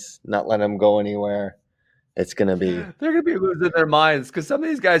kids, not letting them go anywhere. It's going to be. They're going to be losing their minds because some of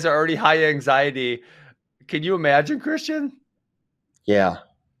these guys are already high anxiety. Can you imagine, Christian? Yeah.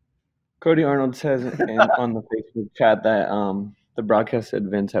 Cody Arnold says on the Facebook chat that the broadcast said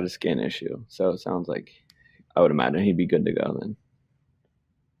Vince had a skin issue. So it sounds like I would imagine he'd be good to go then.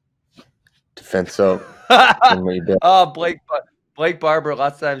 Defensive. Oh, Blake Barber.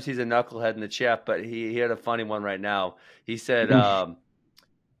 Lots of times he's a knucklehead in the chat, but he had a funny one right now. He said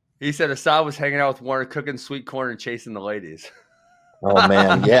Assad was hanging out with Warner, cooking sweet corn and chasing the ladies. Oh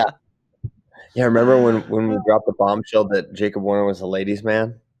man, yeah. Yeah, remember when we dropped the bombshell that Jacob Warner was a ladies'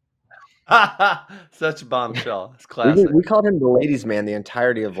 man? Such a bombshell. It's classic. We called him the ladies' man the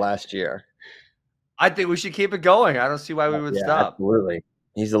entirety of last year. I think we should keep it going. I don't see why we would stop. Absolutely.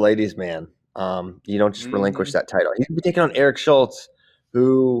 He's the ladies' man. You don't just relinquish that title. He's going to be taking on Eric Schultz,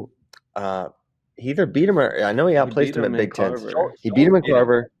 who he either beat him or I know he outplaced him at Big Tens. He beat him in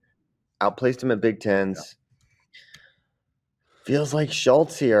Carver, outplaced him at Big Tens. Feels like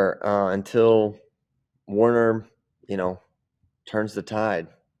Schultz here until Warner, turns the tide.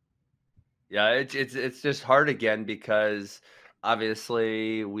 Yeah, it's just hard again because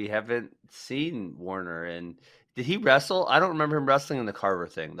obviously we haven't seen Warner. And did he wrestle? I don't remember him wrestling in the Carver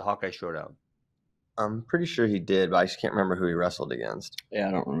thing, the Hawkeye Showdown. I'm pretty sure he did, but I just can't remember who he wrestled against. Yeah,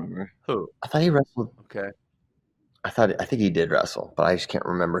 I don't remember. Who? I thought he wrestled. Okay. I think he did wrestle, but I just can't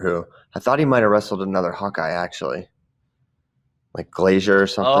remember who. I thought he might have wrestled another Hawkeye actually. Like Glazier or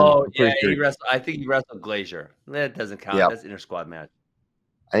something. Oh, yeah, he wrestled. I think he wrestled Glazier. That doesn't count. Yep. That's inter-squad match.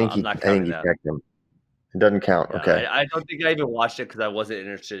 I think he checked him. It doesn't count. Yeah, okay. I don't think I even watched it because I wasn't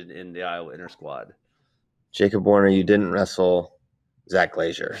interested in the Iowa inter-squad. Jacob Warner, you didn't wrestle Zach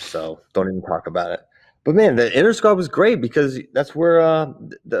Glazier, so don't even talk about it. But man, the inter-squad was great because that's where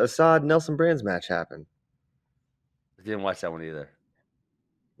the Assad Nelson Brands match happened. I didn't watch that one either.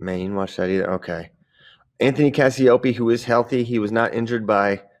 Man, you didn't watch that either? Okay. Anthony Cassiope, who is healthy, he was not injured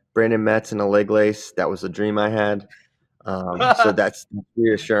by Brandon Metz in a leg lace. That was a dream I had. So that's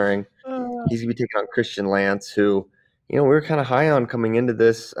reassuring. He's going to be taking on Christian Lance, who, we were kind of high on coming into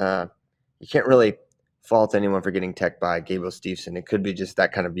this. You can't really fault anyone for getting tech by Gabriel Steveson. It could be just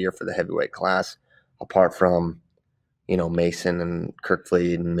that kind of year for the heavyweight class, apart from, Mason and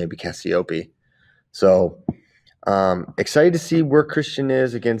Kirkfleet and maybe Cassiope. So excited to see where Christian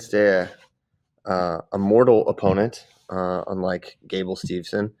is against a mortal opponent, unlike Gable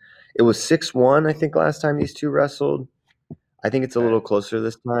Steveson. It was 6-1, I think, last time these two wrestled. I think it's a little closer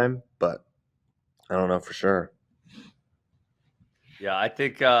this time, but I don't know for sure. Yeah, I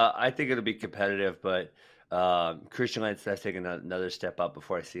think it'll be competitive, but Christian Lance has taken another step up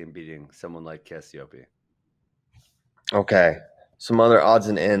before I see him beating someone like Cassiope. Okay, some other odds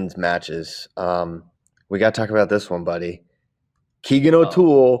and ends matches. We got to talk about this one, buddy. Keegan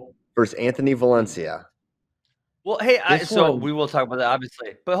O'Toole versus Anthony Valencia. Well, hey, we will talk about that,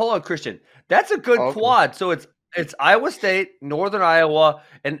 obviously. But hold on, Christian. That's a good quad. So it's Iowa State, Northern Iowa,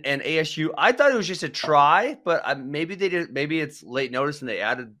 and ASU. I thought it was just a try, but maybe they did. Maybe it's late notice and they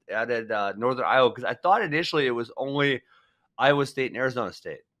added Northern Iowa because I thought initially it was only Iowa State and Arizona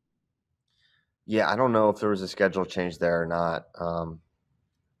State. Yeah, I don't know if there was a schedule change there or not.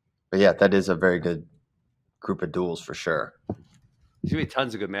 But yeah, that is a very good group of duels for sure. There's gonna be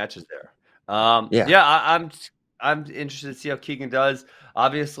tons of good matches there. I'm interested to see how Keegan does.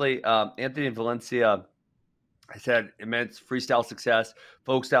 Obviously, Anthony Valencia has had immense freestyle success.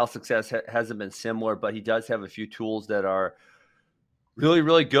 Folk style success hasn't been similar, but he does have a few tools that are really,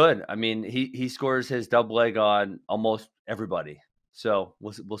 really good. I mean, he scores his double leg on almost everybody. So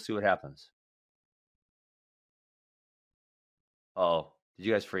we'll see what happens. Oh, did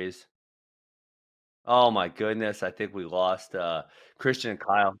you guys freeze? Oh my goodness! I think we lost Christian and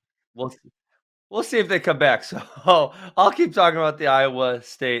Kyle. We'll see if they come back. So I'll keep talking about the Iowa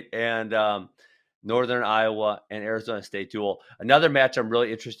State and Northern Iowa and Arizona State duel. Another match I'm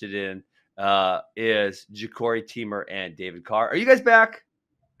really interested in is Ja'Cory Teamer and David Carr. Are you guys back?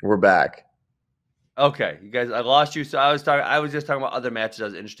 We're back. Okay, you guys, I lost you. So I was just talking about other matches I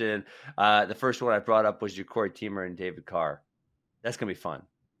was interested in. The first one I brought up was Ja'Cory Teamer and David Carr. That's gonna be fun.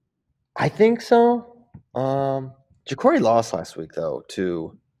 I think so. Ja'Cory lost last week though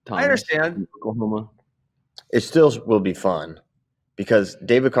to Thomas, I understand. Oklahoma. It still will be fun because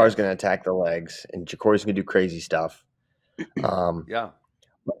David Carr is going to attack the legs and Ja'Cory's going to do crazy stuff. Yeah.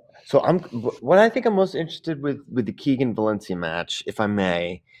 So what I think I'm most interested with the Keegan Valencia match, if I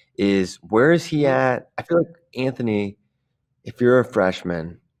may, is where is he at? I feel like Anthony if you're a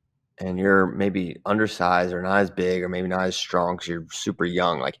freshman and you're maybe undersized or not as big or maybe not as strong because you're super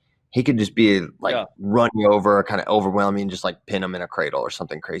young, like he could just be like run you over, kind of overwhelm you and just like pin him in a cradle or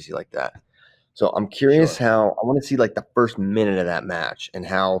something crazy like that. So I'm curious how I want to see like the first minute of that match and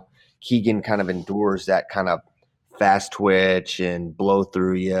how Keegan kind of endures that kind of fast twitch and blow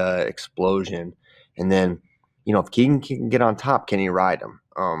through you explosion. And then, if Keegan can get on top, can he ride him?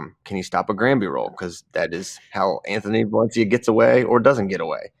 Can he stop a Granby roll? Because that is how Anthony Valencia gets away or doesn't get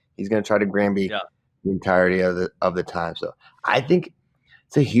away. He's going to try to Granby the entirety of the time. So I think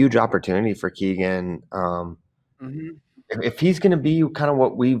it's a huge opportunity for Keegan. If he's going to be kind of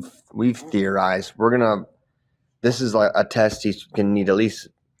what we've theorized, this is like a test he's going to need at least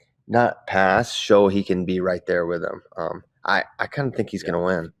not pass, show he can be right there with him. I kind of think he's going to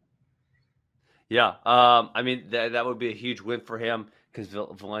win. Yeah. I mean, that would be a huge win for him because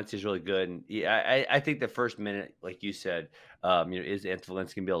Valencia is really good. And I think the first minute, like you said, is Anthony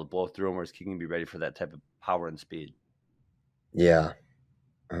Valencia going to be able to blow through him, or is he going to be ready for that type of power and speed? Yeah.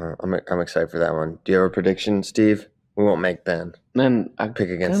 I'm excited for that one. Do you have a prediction, Steve? We won't make Ben. Man, I pick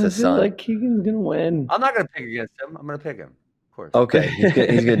against the Sun. Like Keegan's gonna win. I'm not gonna pick against him. I'm gonna pick him, of course. Okay, he's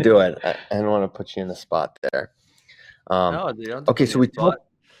gonna do it. I don't want to put you in the spot there. No, they don't. Okay, so we talked.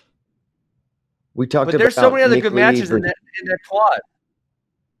 But there's so many other good matches in that quad.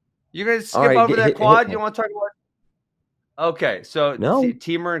 You're gonna skip over that quad? You want to talk about? Okay, so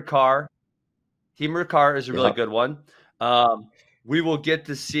Teamer and Carr. Teamer Carr is a really good one. We will get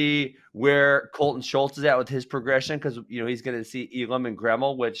to see where Colton Schultz is at with his progression because he's going to see Elam and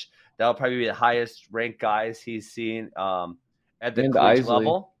Gremmel, which that'll probably be the highest ranked guys he's seen at the college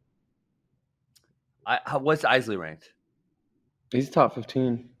level. What's Isley ranked? He's top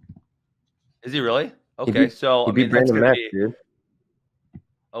 15. Is he really? Okay, so I mean that's going to be. Dude.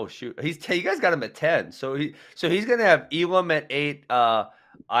 Oh shoot, you guys got him at 10. So he's going to have Elam at 8,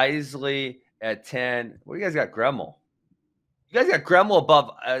 Isley at 10. What do you guys got? Gremmel. You guys got Gremmel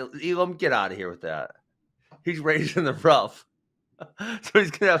above Elam. Get out of here with that. He's raised in the rough. So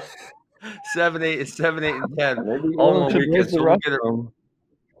he's going to have 7, 8, and 10 all in 1 weekend. So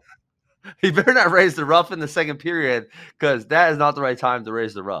he better not raise the rough in the second period because that is not the right time to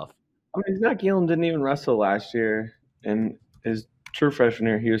raise the rough. I mean, Zach Elam didn't even wrestle last year. And his true freshman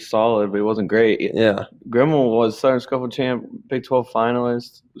year, he was solid, but he wasn't great. Yeah. Gremmel was Southern Scuffle champ, Big 12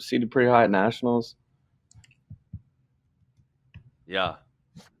 finalist, seeded pretty high at Nationals. Yeah.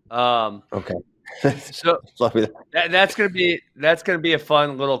 Okay. So that's gonna be a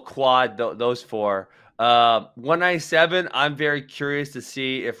fun little quad. Those four. 197. I'm very curious to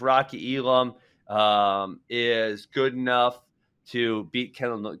see if Rocky Elam is good enough to beat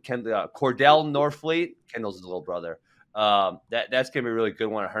Cordell Norfleet. Kendall's his little brother. That's gonna be a really good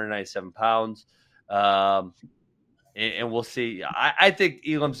one. 197 pounds. And we'll see. I think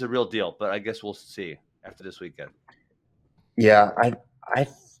Elam's the real deal, but I guess we'll see after this weekend. Yeah, I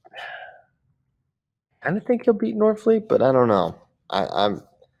kind of think he'll beat Norfleet, but I don't know. I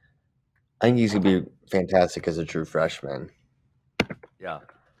think he's gonna be fantastic as a true freshman. Yeah,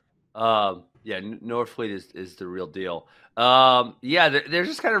 Norfleet is the real deal. There's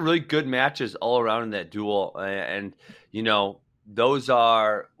just kind of really good matches all around in that duel, and those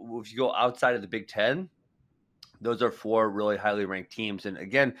are, if you go outside of the Big Ten, those are 4 really highly ranked teams. And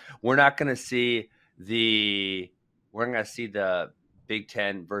again, we're not going to see the Big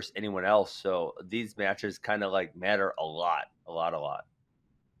Ten versus anyone else. So these matches kind of like matter a lot.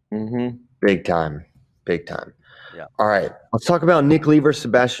 Mm-hmm. Big time. Yeah. All right. Let's talk about Nick Lee versus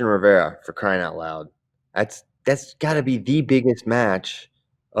Sebastian Rivera, for crying out loud. That's got to be the biggest match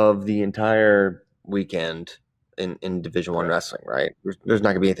of the entire weekend in Division I wrestling, right? There's not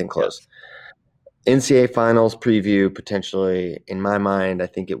going to be anything close. Yeah. NCAA Finals preview, potentially. In my mind, I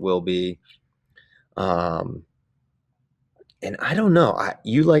think it will be. And I don't know.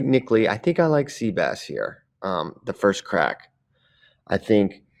 You like Nick Lee. I think I like Seabass here. The first crack. I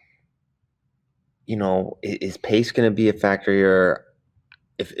think, is pace going to be a factor here?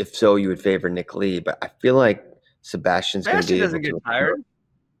 If so, you would favor Nick Lee. But I feel like Sebastian's going to be doesn't get tired.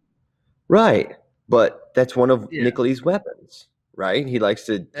 Right. But that's one of Nick Lee's weapons, right? He likes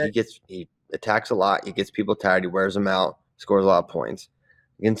to he attacks a lot. He gets people tired. He wears them out, scores a lot of points.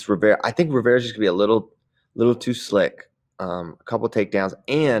 Against Rivera, I think Rivera's just going to be a little too slick. A couple takedowns,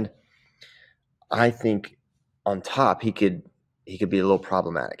 and I think on top he could be a little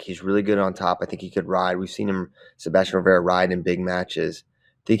problematic. He's really good on top. I think he could ride. We've seen Sebastian Rivera ride in big matches.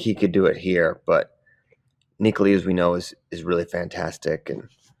 I think he could do it here, but Nick Lee, as we know, is really fantastic, and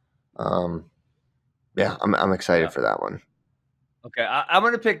I'm excited for that one. Okay, I'm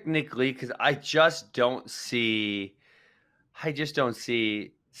going to pick Nick Lee because I just don't see I just don't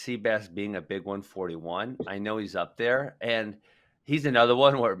see Seabass being a big 141. I know he's up there, and he's another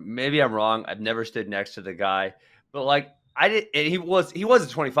one where maybe I'm wrong. I've never stood next to the guy, but like I did, and he was a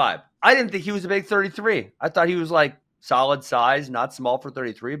 25. I didn't think he was a big 33. I thought he was like solid size, not small for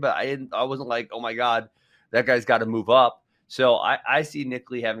 33, but I wasn't like, oh my God, that guy's got to move up. So I see Nick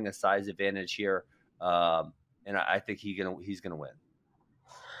Lee having a size advantage here. And I think he's gonna win.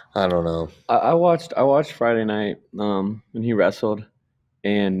 I don't know. I watched Friday night when he wrestled,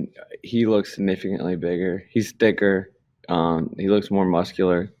 and he looks significantly bigger. He's thicker. He looks more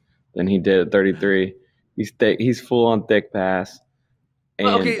muscular than he did at 33. He's thick. He's full on thick pass. And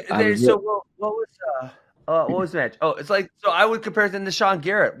what was the match? Oh, it's like, so I would compare it to Nahshon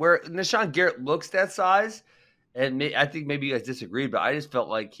Garrett, where Nahshon Garrett looks that size, and I think maybe you guys disagreed, but I just felt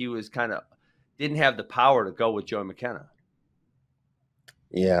like he was kind of didn't have the power to go with Joey McKenna.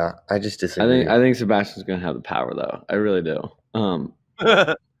 Yeah, I just disagree. I think Sebastian's going to have the power, though. I really do.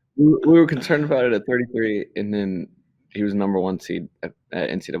 We were concerned about it at 33, and then he was number 1 seed at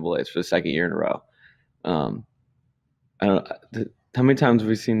NCAA's for the second year in a row. I don't. How many times have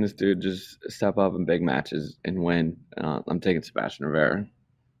we seen this dude just step up in big matches and win? I'm taking Sebastian Rivera.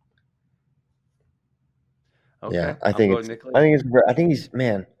 Okay. Yeah, I think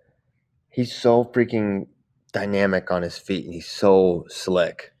he's so freaking dynamic on his feet, and he's so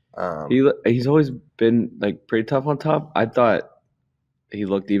slick. He's always been like pretty tough on top. I thought he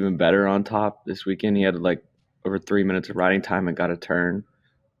looked even better on top this weekend. He had like over 3 minutes of riding time and got a turn.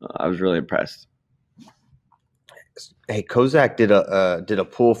 I was really impressed. Hey, Kozak did a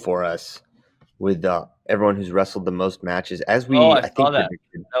pool for us with everyone who's wrestled the most matches. I think that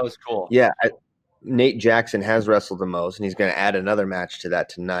was cool. Yeah, Nate Jackson has wrestled the most, and he's going to add another match to that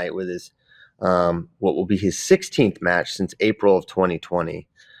tonight with his what will be his 16th match since April of 2020.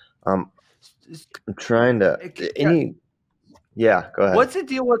 I'm trying to Yeah, go ahead. What's the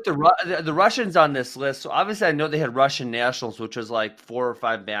deal with the Russians on this list? So obviously, I know they had Russian Nationals, which was like 4 or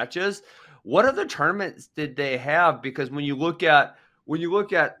 5 matches. What other tournaments did they have? Because when you look at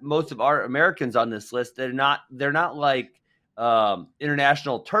most of our Americans on this list, they're not like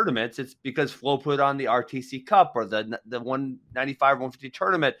international tournaments. It's because Flo put on the RTC Cup or the 195 150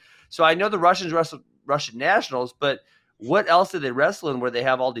 tournament. So I know the Russians wrestled Russian Nationals, but what else did they wrestle in where they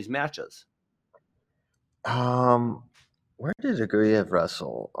have all these matches? Where did Zaguriev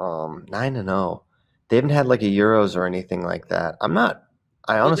wrestle? 9-0. They haven't had like a Euros or anything like that.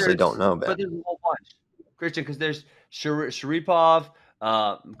 I honestly don't know, Ben. But there's a whole bunch, Christian, because there's Sharipov,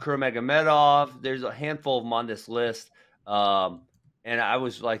 Kuramagomedov. There's a handful of them on this list. And I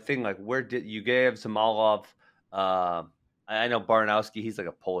was like thinking, like, where did you gave Samalov? I know Baranowski. He's like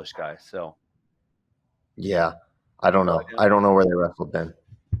a Polish guy. So, yeah, I don't know. I don't know where they wrestled, Ben.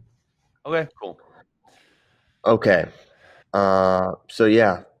 Okay, cool. Okay. So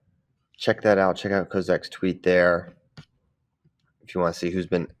yeah, check that out. Check out Kozak's tweet there if you want to see who's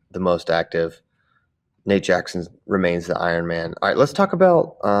been the most active. Nate Jackson remains the Iron Man. All right, let's talk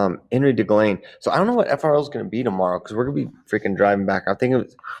about Henry DeGlane. So I don't know what FRL is going to be tomorrow because we're going to be freaking driving back. I think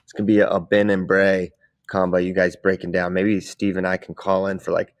it's going to be a Ben and Bray combo. You guys breaking down. Maybe Steve and I can call in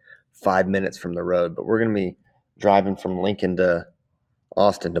for like 5 minutes from the road, but we're going to be driving from Lincoln to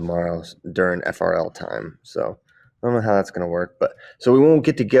Austin tomorrow during FRL time. So I don't know how that's going to work, but so we won't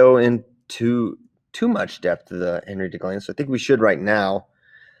get to go into too much depth to the Henry DeGlane. So I think we should right now.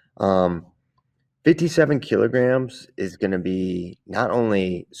 57 kilograms is going to be not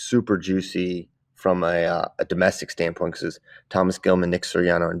only super juicy from a domestic standpoint because it's Thomas Gilman, Nick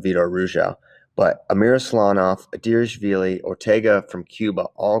Soriano, and Vitor Ruggiero, but Amir Aslanov, Adirashvili, Ortega from Cuba,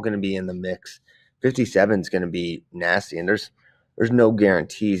 all going to be in the mix. 57 is going to be nasty, and there's no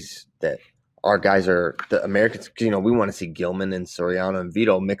guarantees that our guys are the Americans. We want to see Gilman and Soriano and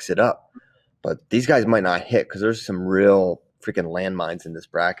Vito mix it up, but these guys might not hit because there's some real freaking landmines in this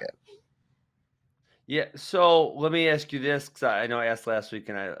bracket. Yeah, so let me ask you this, because I know I asked last week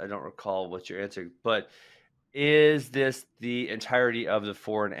and I don't recall what your answer, but is this the entirety of the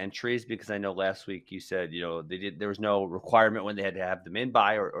foreign entries? Because I know last week you said, there was no requirement when they had to have them in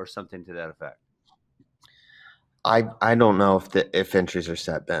by or something to that effect. I don't know if entries are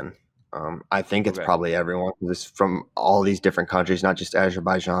set, Ben. I think it's probably everyone. This from all these different countries, not just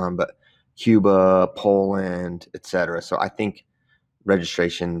Azerbaijan, but Cuba, Poland, etc. So I think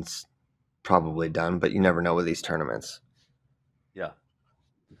registration's probably done, but you never know with these tournaments. Yeah.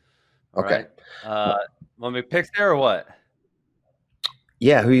 Okay. Right. Want me to pick there or what?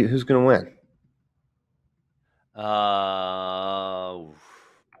 Yeah. Who's going to win?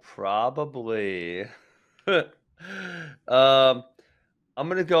 Probably. I'm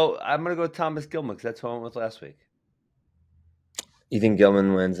gonna go Thomas Gilman because that's who I went with last week. You think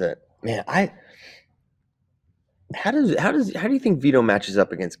Gilman wins it? Man, how do you think Vito matches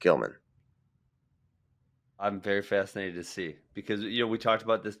up against Gilman? I'm very fascinated to see because we talked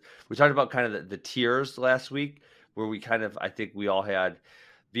about this. We talked about kind of the tiers last week, where we kind of I think we all had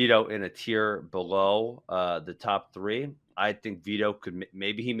Vito in a tier below the top three. I think Vito could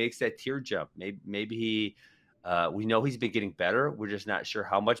maybe he makes that tier jump. Maybe he. We know he's been getting better. We're just not sure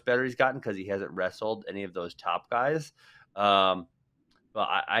how much better he's gotten because he hasn't wrestled any of those top guys. But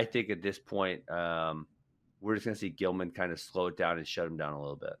I think at this point, we're just going to see Gilman kind of slow it down and shut him down a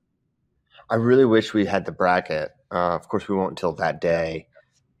little bit. I really wish we had the bracket. Of course, we won't until that day,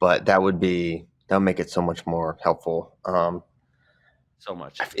 but that would make it so much more helpful. So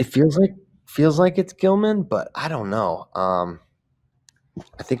much. It feels like it's Gilman, but I don't know.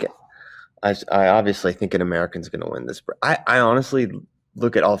 I think I obviously think an American's going to win this. I honestly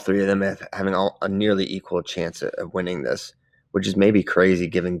look at all three of them as having a nearly equal chance of winning this, which is maybe crazy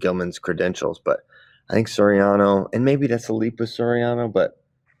given Gilman's credentials. But I think Soriano, and maybe that's a leap with Soriano, but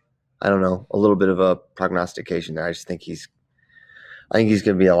I don't know, a little bit of a prognostication there. I think he's going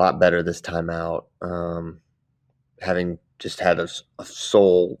to be a lot better this time out, having just had a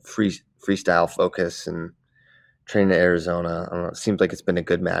sole freestyle focus and training at Arizona. I don't know. It seems like it's been a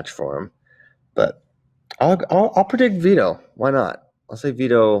good match for him. But I'll predict Vito. Why not? I'll say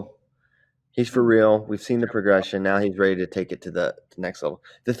Vito. He's for real. We've seen the progression. Now he's ready to take it to the next level.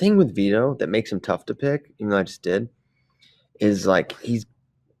 The thing with Vito that makes him tough to pick, even though I just did, is like he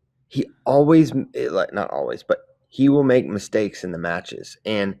always, like not always, but he will make mistakes in the matches.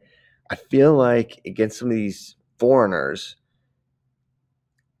 And I feel like against some of these foreigners,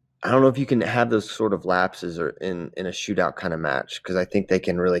 I don't know if you can have those sort of lapses or in a shootout kind of match, because I think they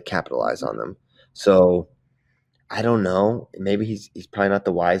can really capitalize on them. So I don't know. Maybe he's probably not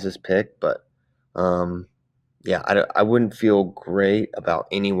the wisest pick, but yeah, I wouldn't feel great about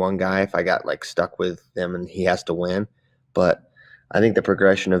any one guy if I got like stuck with them and he has to win. But I think the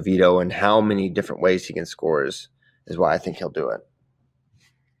progression of Vito and how many different ways he can score is why I think he'll do it.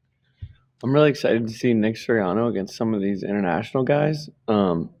 I'm really excited to see Nick Soriano against some of these international guys.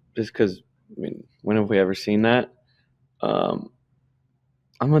 Just because, I mean, when have we ever seen that? I'm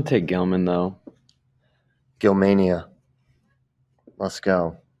going to take Gilman, though. Gilmania. Let's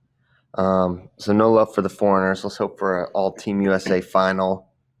go. So no love for the foreigners. Let's hope for an all-Team USA final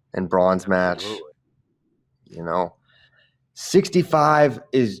and bronze match. Absolutely. 65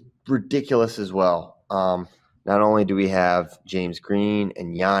 is ridiculous as well. Not only do we have James Green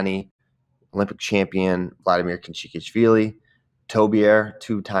and Yanni, Olympic champion Vladimir Kinchikishvili, Tobier,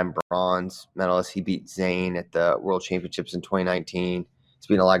 two-time bronze medalist. He beat Zane at the World Championships in 2019. He's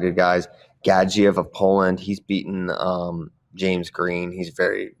beaten a lot of good guys. Gadzhiev of Poland, he's beaten James Green. He's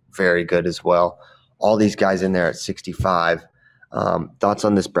very, very good as well. All these guys in there at 65. Thoughts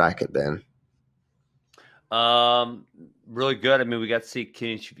on this bracket, Ben? Really good. I mean, we got to see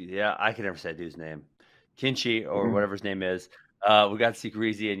Kinchi. Yeah, I can never say that dude's name. Kinchi or whatever his name is. We got to see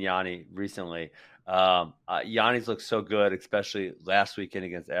Greasy and Yanni recently. Yanni's looked so good, especially last weekend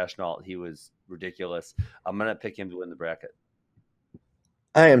against Ashnault. He was ridiculous. I'm going to pick him to win the bracket.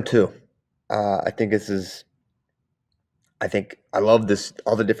 I am too. I think I love this,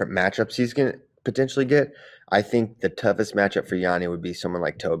 all the different matchups he's going to potentially get. I think the toughest matchup for Yanni would be someone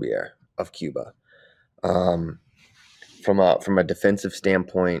like Tobier of Cuba. From a defensive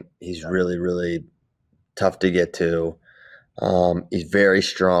standpoint, he's really, really tough to get to. He's very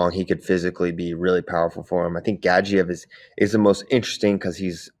strong. He could physically be really powerful for him. I think Gadzhiev is the most interesting because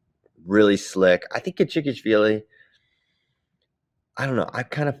he's really slick. I think Kinchikishvili, I don't know. I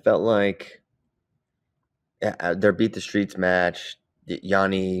kind of felt like their Beat the Streets match,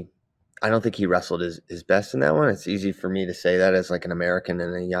 Yanni, I don't think he wrestled his best in that one. It's easy for me to say that as like an American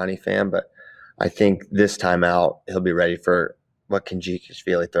and a Yanni fan, but I think this time out he'll be ready for what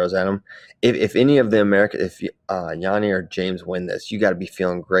Kinchikishvili throws at him. If any of the if Yanni or James win this, you got to be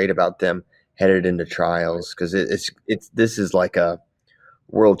feeling great about them headed into trials, because this is like a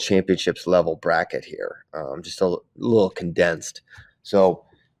World Championships level bracket here, just a little condensed. So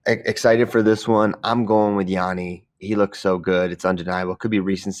excited for this one. I'm going with Yanni. He looks so good. It's undeniable. Could be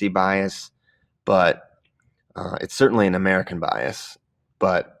recency bias, but it's certainly an American bias.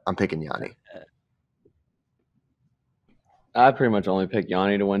 But I'm picking Yanni. I pretty much only pick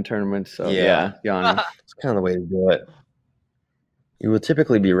Yanni to win tournaments, so yeah Yanni. It's kind of the way to do it. You will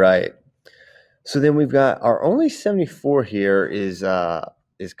typically be right. So then we've got our only 74 here is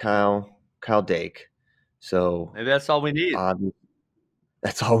Kyle Dake. So maybe that's all we need.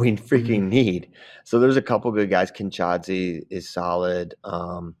 That's all we freaking need. So there's a couple good guys. Kinchadze is solid.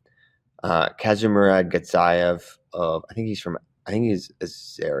 Kazimurad Gatsayev, I think he's from I think he's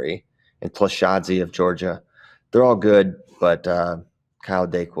Azari, and plus Shadzi of Georgia. They're all good, but Kyle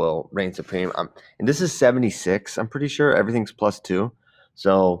Dake will reign supreme. And this is 76. I'm pretty sure everything's +2.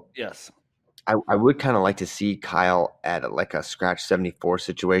 So Yes. I would kind of like to see Kyle at like a scratch 74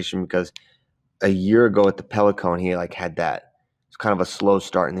 situation, because a year ago at the Pelicon, he like had that. It's kind of a slow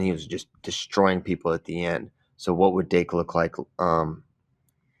start, and then he was just destroying people at the end. So what would Dake look like?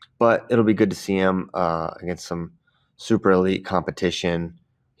 But it'll be good to see him against some super elite competition.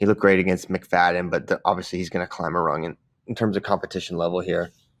 He looked great against McFadden, but obviously he's going to climb a rung in terms of competition level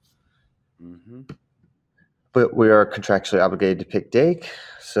here. Mm-hmm. But we are contractually obligated to pick Dake,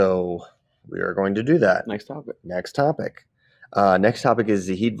 so we are going to do that. Next topic. Next topic is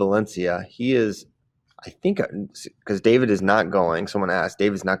Zahid Valencia. He is, I think, because David is not going. Someone asked.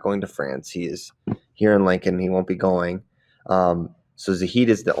 David's not going to France. He is here in Lincoln. He won't be going. So Zahid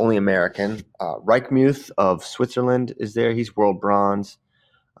is the only American. Reichmuth of Switzerland is there. He's world bronze.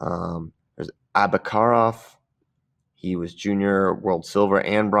 There's Abakarov. He was junior world silver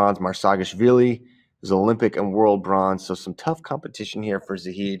and bronze. Marsagashvili was Olympic and world bronze. So some tough competition here for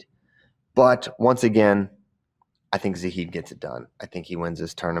Zahid. But once again, I think Zahid gets it done. I think he wins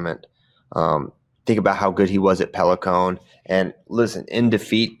this tournament. Think about how good he was at Pelicon. And listen, in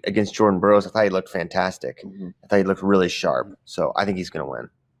defeat against Jordan Burroughs, I thought he looked fantastic. Mm-hmm. I thought he looked really sharp. So I think he's going to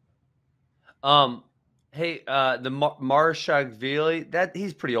win. Hey, the Marshagvili, that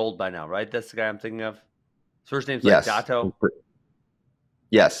he's pretty old by now, right? That's the guy I'm thinking of. His first name's like Dato.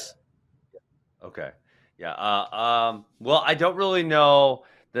 Yes. Okay. Yeah. Well, I don't really know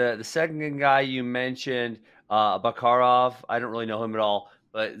the second guy you mentioned, Bakarov. I don't really know him at all.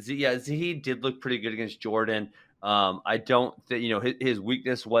 But Zahid did look pretty good against Jordan. I don't think his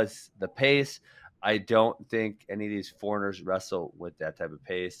weakness was the pace. I don't think any of these foreigners wrestle with that type of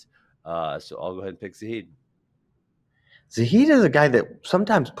pace. So I'll go ahead and pick Zahid. Zahid is a guy that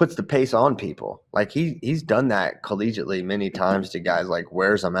sometimes puts the pace on people. Like he's done that collegiately many times to guys, like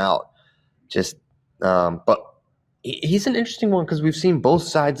wears them out. But he's an interesting one because we've seen both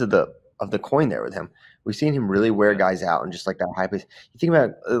sides of the coin there with him. We've seen him really wear guys out and just like that high pace. You think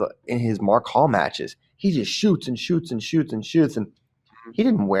about in his Mark Hall matches, he just shoots and shoots and shoots and shoots. And he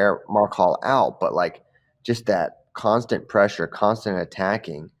didn't wear Mark Hall out, but like just that constant pressure, constant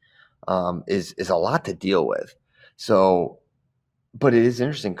attacking is a lot to deal with. So, but it is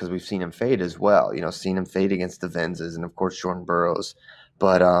interesting because we've seen him fade as well. Seen him fade against the Venzes and of course Jordan Burroughs.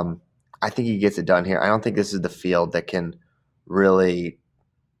 But I think he gets it done here. I don't think this is the field that can really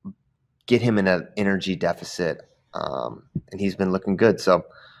get him in an energy deficit. And he's been looking good. So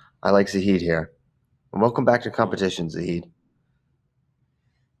I like Zahid here. And welcome back to competition, Zahid.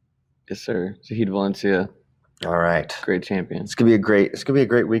 Yes, sir. Zahid Valencia. All right. Great champion. It's gonna be a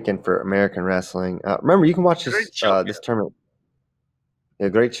great weekend for American wrestling. Remember, you can watch this tournament. Yeah,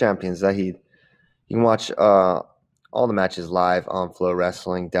 great champion, Zahid. You can watch all the matches live on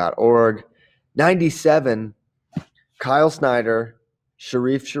flowwrestling.org. 97, Kyle Snyder,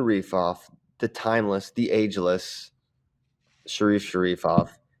 Sharif Sharifov, the timeless, the ageless Sharif Sharifov.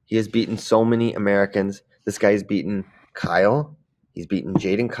 He has beaten so many Americans. This guy has beaten Kyle. He's beaten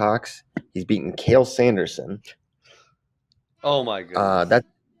Jaden Cox. He's beaten Cale Sanderson. Oh, my goodness.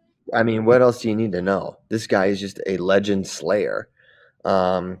 What else do you need to know? This guy is just a legend slayer.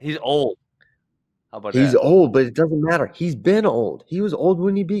 He's old. How about He's old, but it doesn't matter. He's been old. He was old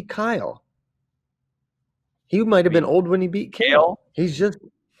when he beat Kyle. He might have been old when he beat Cale. He's just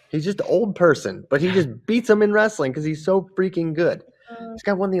an old person, but he just beats him in wrestling because he's so freaking good. This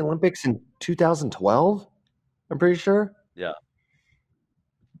guy won the Olympics in 2012, I'm pretty sure. Yeah.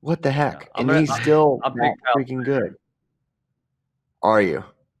 What the heck? Yeah. And he's still freaking good. Are you?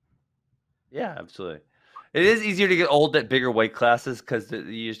 Yeah, absolutely. It is easier to get old at bigger weight classes because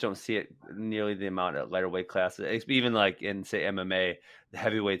you just don't see it nearly the amount at lighter weight classes. Even like in, say, MMA, the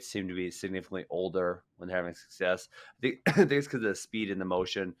heavyweights seem to be significantly older when they're having success. I think it's because of the speed and the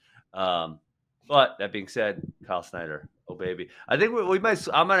motion. But that being said, Kyle Snyder, oh baby, I think we might.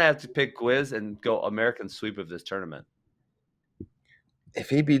 I'm gonna have to pick Gwiz and go American sweep of this tournament. If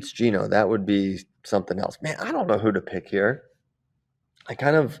he beats Gino, that would be something else. Man, I don't know who to pick here. I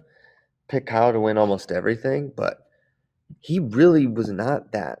kind of picked Kyle to win almost everything, but he really was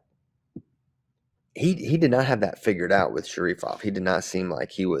not that. He did not have that figured out with Sharifov. He did not seem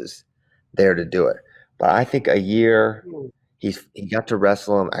like he was there to do it. But I think a year he got to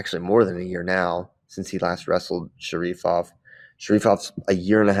wrestle him, actually more than a year now since he last wrestled Sharifov. Sharifov's a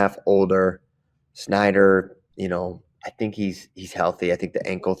year and a half older. Snyder, I think he's healthy. I think the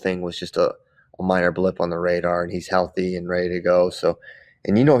ankle thing was just a minor blip on the radar, and he's healthy and ready to go. So,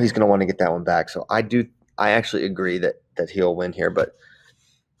 and he's going to want to get that one back. So I I actually agree that he'll win here. But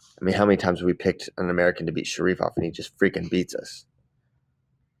I mean, how many times have we picked an American to beat Sharifov and he just freaking beats us?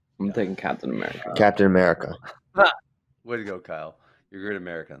 I'm taking Captain America. Captain America. Way to go, Kyle. You're a great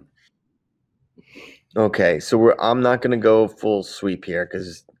American. Okay, so I'm not going to go full sweep here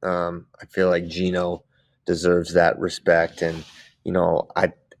because I feel like Gino deserves that respect, and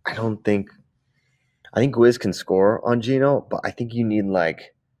I don't think I think Gwiz can score on Gino, but I think you need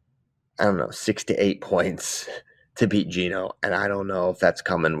 6 to 8 points to beat Gino, and I don't know if that's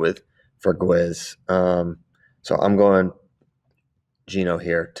coming for Gwiz. So I'm going Gino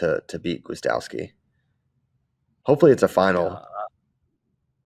here to beat Gwizdowski. Hopefully, it's a final.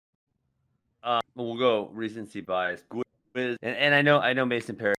 We'll go recency bias. Gwiz, and I know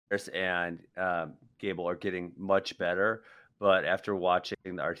Mason Parris and Gable are getting much better, but after watching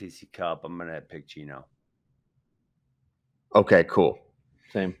the RTC Cup, I'm gonna pick Gino. Okay, cool.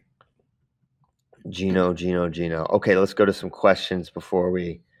 Same. Gino. Okay, let's go to some questions before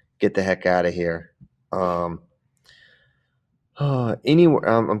we get the heck out of here. I'm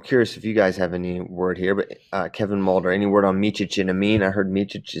curious if you guys have any word here, but Kevin Mulder, any word on Micic and Amin? I heard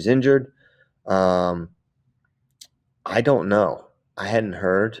Micic is injured. I don't know. I hadn't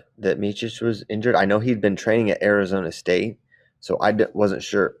heard that Micic was injured. I know he'd been training at Arizona State, so I wasn't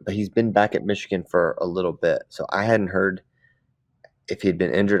sure. But he's been back at Michigan for a little bit, so I hadn't heard if he'd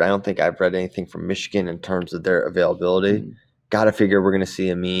been injured. I don't think I've read anything from Michigan in terms of their availability. Got to figure we're going to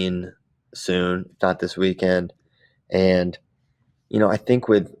see Amin soon, if not this weekend. And I think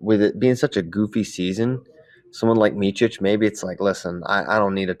with it being such a goofy season, someone like Micic, maybe it's like, listen, I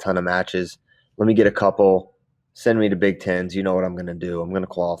don't need a ton of matches. Let me get a couple. Send me to Big Tens. You know what I'm going to do. I'm going to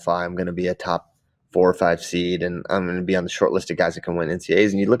qualify. I'm going to be a top 4 or 5 seed, and I'm going to be on the short list of guys that can win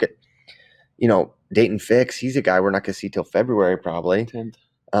NCAAs. And you look at, Dayton Fix. He's a guy we're not going to see till February probably. 10th.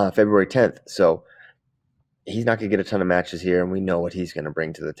 February 10th. So he's not going to get a ton of matches here, and we know what he's going to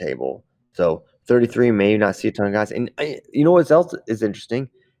bring to the table. So 33 may not see a ton of guys. And you know what else is interesting?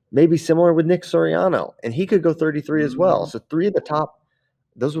 Maybe similar with Nick Soriano, and he could go 33 as well. So 3 of the top.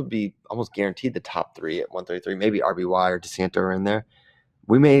 Those would be almost guaranteed the top 3 at 133. Maybe RBY or DeSanto are in there.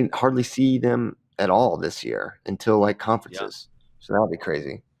 We may hardly see them at all this year until conferences. Yeah. So that would be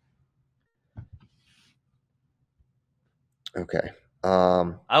crazy. Okay.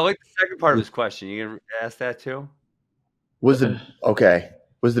 I like the second part of his question. You gonna ask that too? Was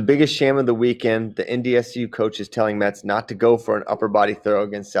the biggest sham of the weekend the NDSU coaches telling Mets not to go for an upper body throw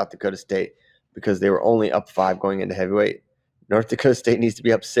against South Dakota State because they were only up 5 going into heavyweight? North Dakota State needs to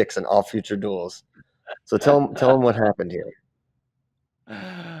be up 6 in all future duels. So tell them what happened here.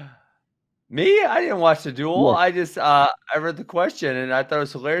 Me? I didn't watch the duel. Yeah. I just I read the question and I thought it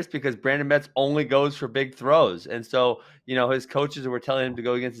was hilarious because Brandon Metz only goes for big throws. And so, his coaches were telling him to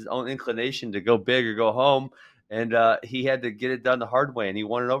go against his own inclination to go big or go home. And he had to get it done the hard way, and he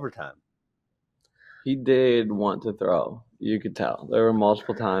won in overtime. He did want to throw. You could tell. There were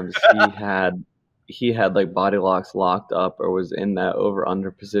multiple times he had body locks locked up or was in that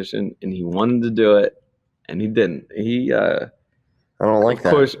over-under position, and he wanted to do it, and he didn't. I don't like that.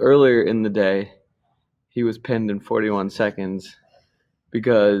 Of course, earlier in the day, he was pinned in 41 seconds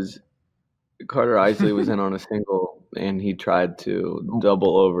because Carter Isley was in on a single, and he tried to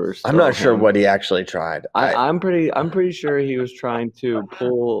double over. I'm not sure what he actually tried. I'm pretty sure he was trying to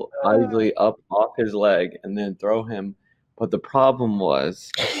pull Isley up off his leg and then throw him, but the problem was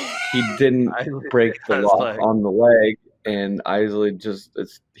he didn't break the lock on the leg, and Isley just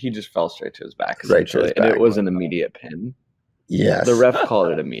fell straight to his back essentially, and it was an immediate pin. Yes, the ref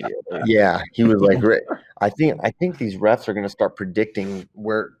called it immediately. Yeah, he was like, I think these refs are going to start predicting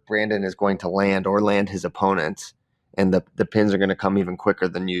where Brandon is going to land or land his opponents, and the pins are going to come even quicker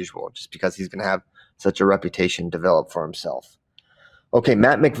than usual, just because he's going to have such a reputation developed for himself. Okay,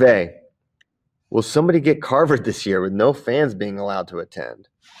 Matt McVeigh. Will somebody get Carvered this year with no fans being allowed to attend?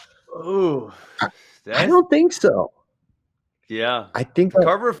 Ooh, I don't think so. Yeah, I think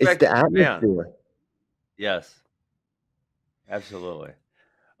Carver effect. It's the atmosphere. Yes, absolutely.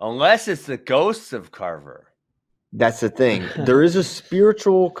 Unless it's the ghosts of Carver. That's the thing. There is a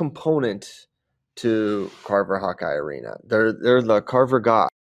spiritual component to Carver Hawkeye Arena. They're the Carver God.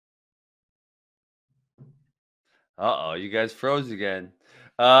 You guys froze again.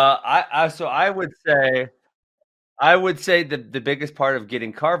 I would say the biggest part of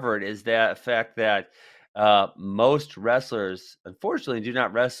getting Carvered is that fact that most wrestlers, unfortunately, do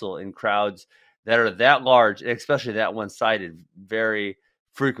not wrestle in crowds that are that large, especially that one-sided, very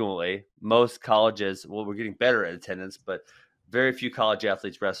frequently. Most colleges, we're getting better at attendance, but very few college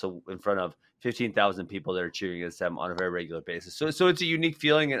athletes wrestle in front of 15,000 people that are cheering against them on a very regular basis. So it's a unique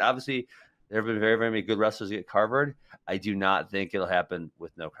feeling, and obviously There have been very, very many good wrestlers get covered. I do not think it'll happen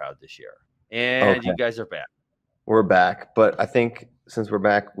with no crowd this year. And you guys are back. We're back, but I think since we're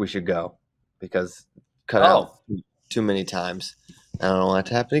back, we should go because cut out too many times. I don't want it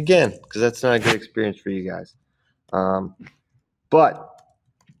to happen again because that's not a good experience for you guys. But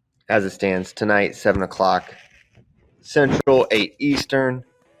as it stands, tonight, 7 o'clock Central, 8 Eastern.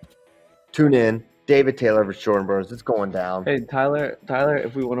 Tune in. David Taylor versus Jordan Burroughs. It's going down. Hey, Tyler,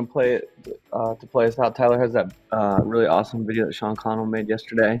 if we want to play it to play us out, Tyler has that really awesome video that Sean Connell made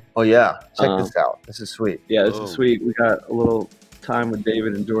yesterday. Oh, yeah. Check this out. This is sweet. Yeah, this is sweet. We got a little time with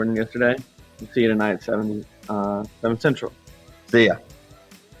David and Jordan yesterday. We'll see you tonight at 7 Central. See ya.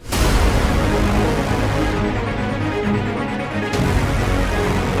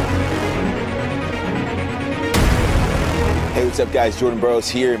 Hey, what's up, guys? Jordan Burroughs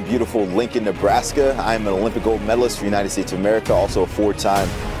here in beautiful Lincoln, Nebraska. I'm an Olympic gold medalist for the United States of America, also a 4-time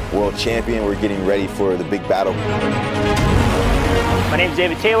world champion. We're getting ready for the big battle. My name is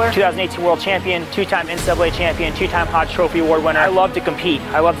David Taylor, 2018 world champion, 2-time NCAA champion, 2-time Hodge Trophy award winner. I love to compete.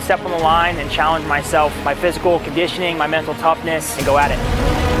 I love to step on the line and challenge myself, my physical conditioning, my mental toughness, and go at it.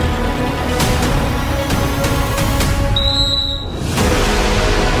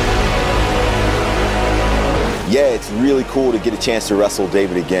 Yeah, it's really cool to get a chance to wrestle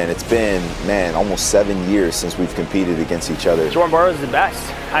David again. It's been, man, almost 7 years since we've competed against each other. Jordan Burroughs is the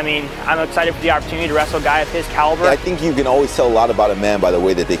best. I mean, I'm excited for the opportunity to wrestle a guy of his caliber. I think you can always tell a lot about a man by the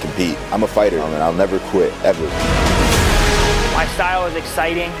way that they compete. I'm a fighter, and I'll never quit, ever. My style is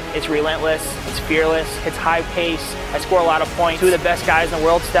exciting, it's relentless, it's fearless, it's high pace. I score a lot of points. Two of the best guys in the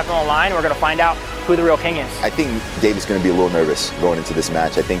world step on the line. We're going to find out who the real king is. I think David's going to be a little nervous going into this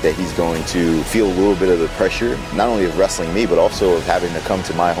match. I think that he's going to feel a little bit of the pressure, not only of wrestling me, but also of having to come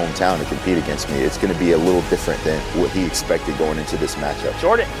to my hometown to compete against me. It's going to be a little different than what he expected going into this matchup.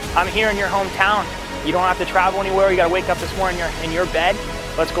 Jordan, I'm here in your hometown. You don't have to travel anywhere. You got to wake up this morning in your bed.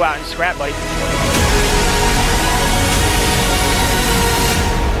 Let's go out and scrap, buddy.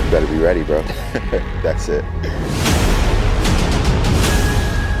 You better be ready, bro. That's it.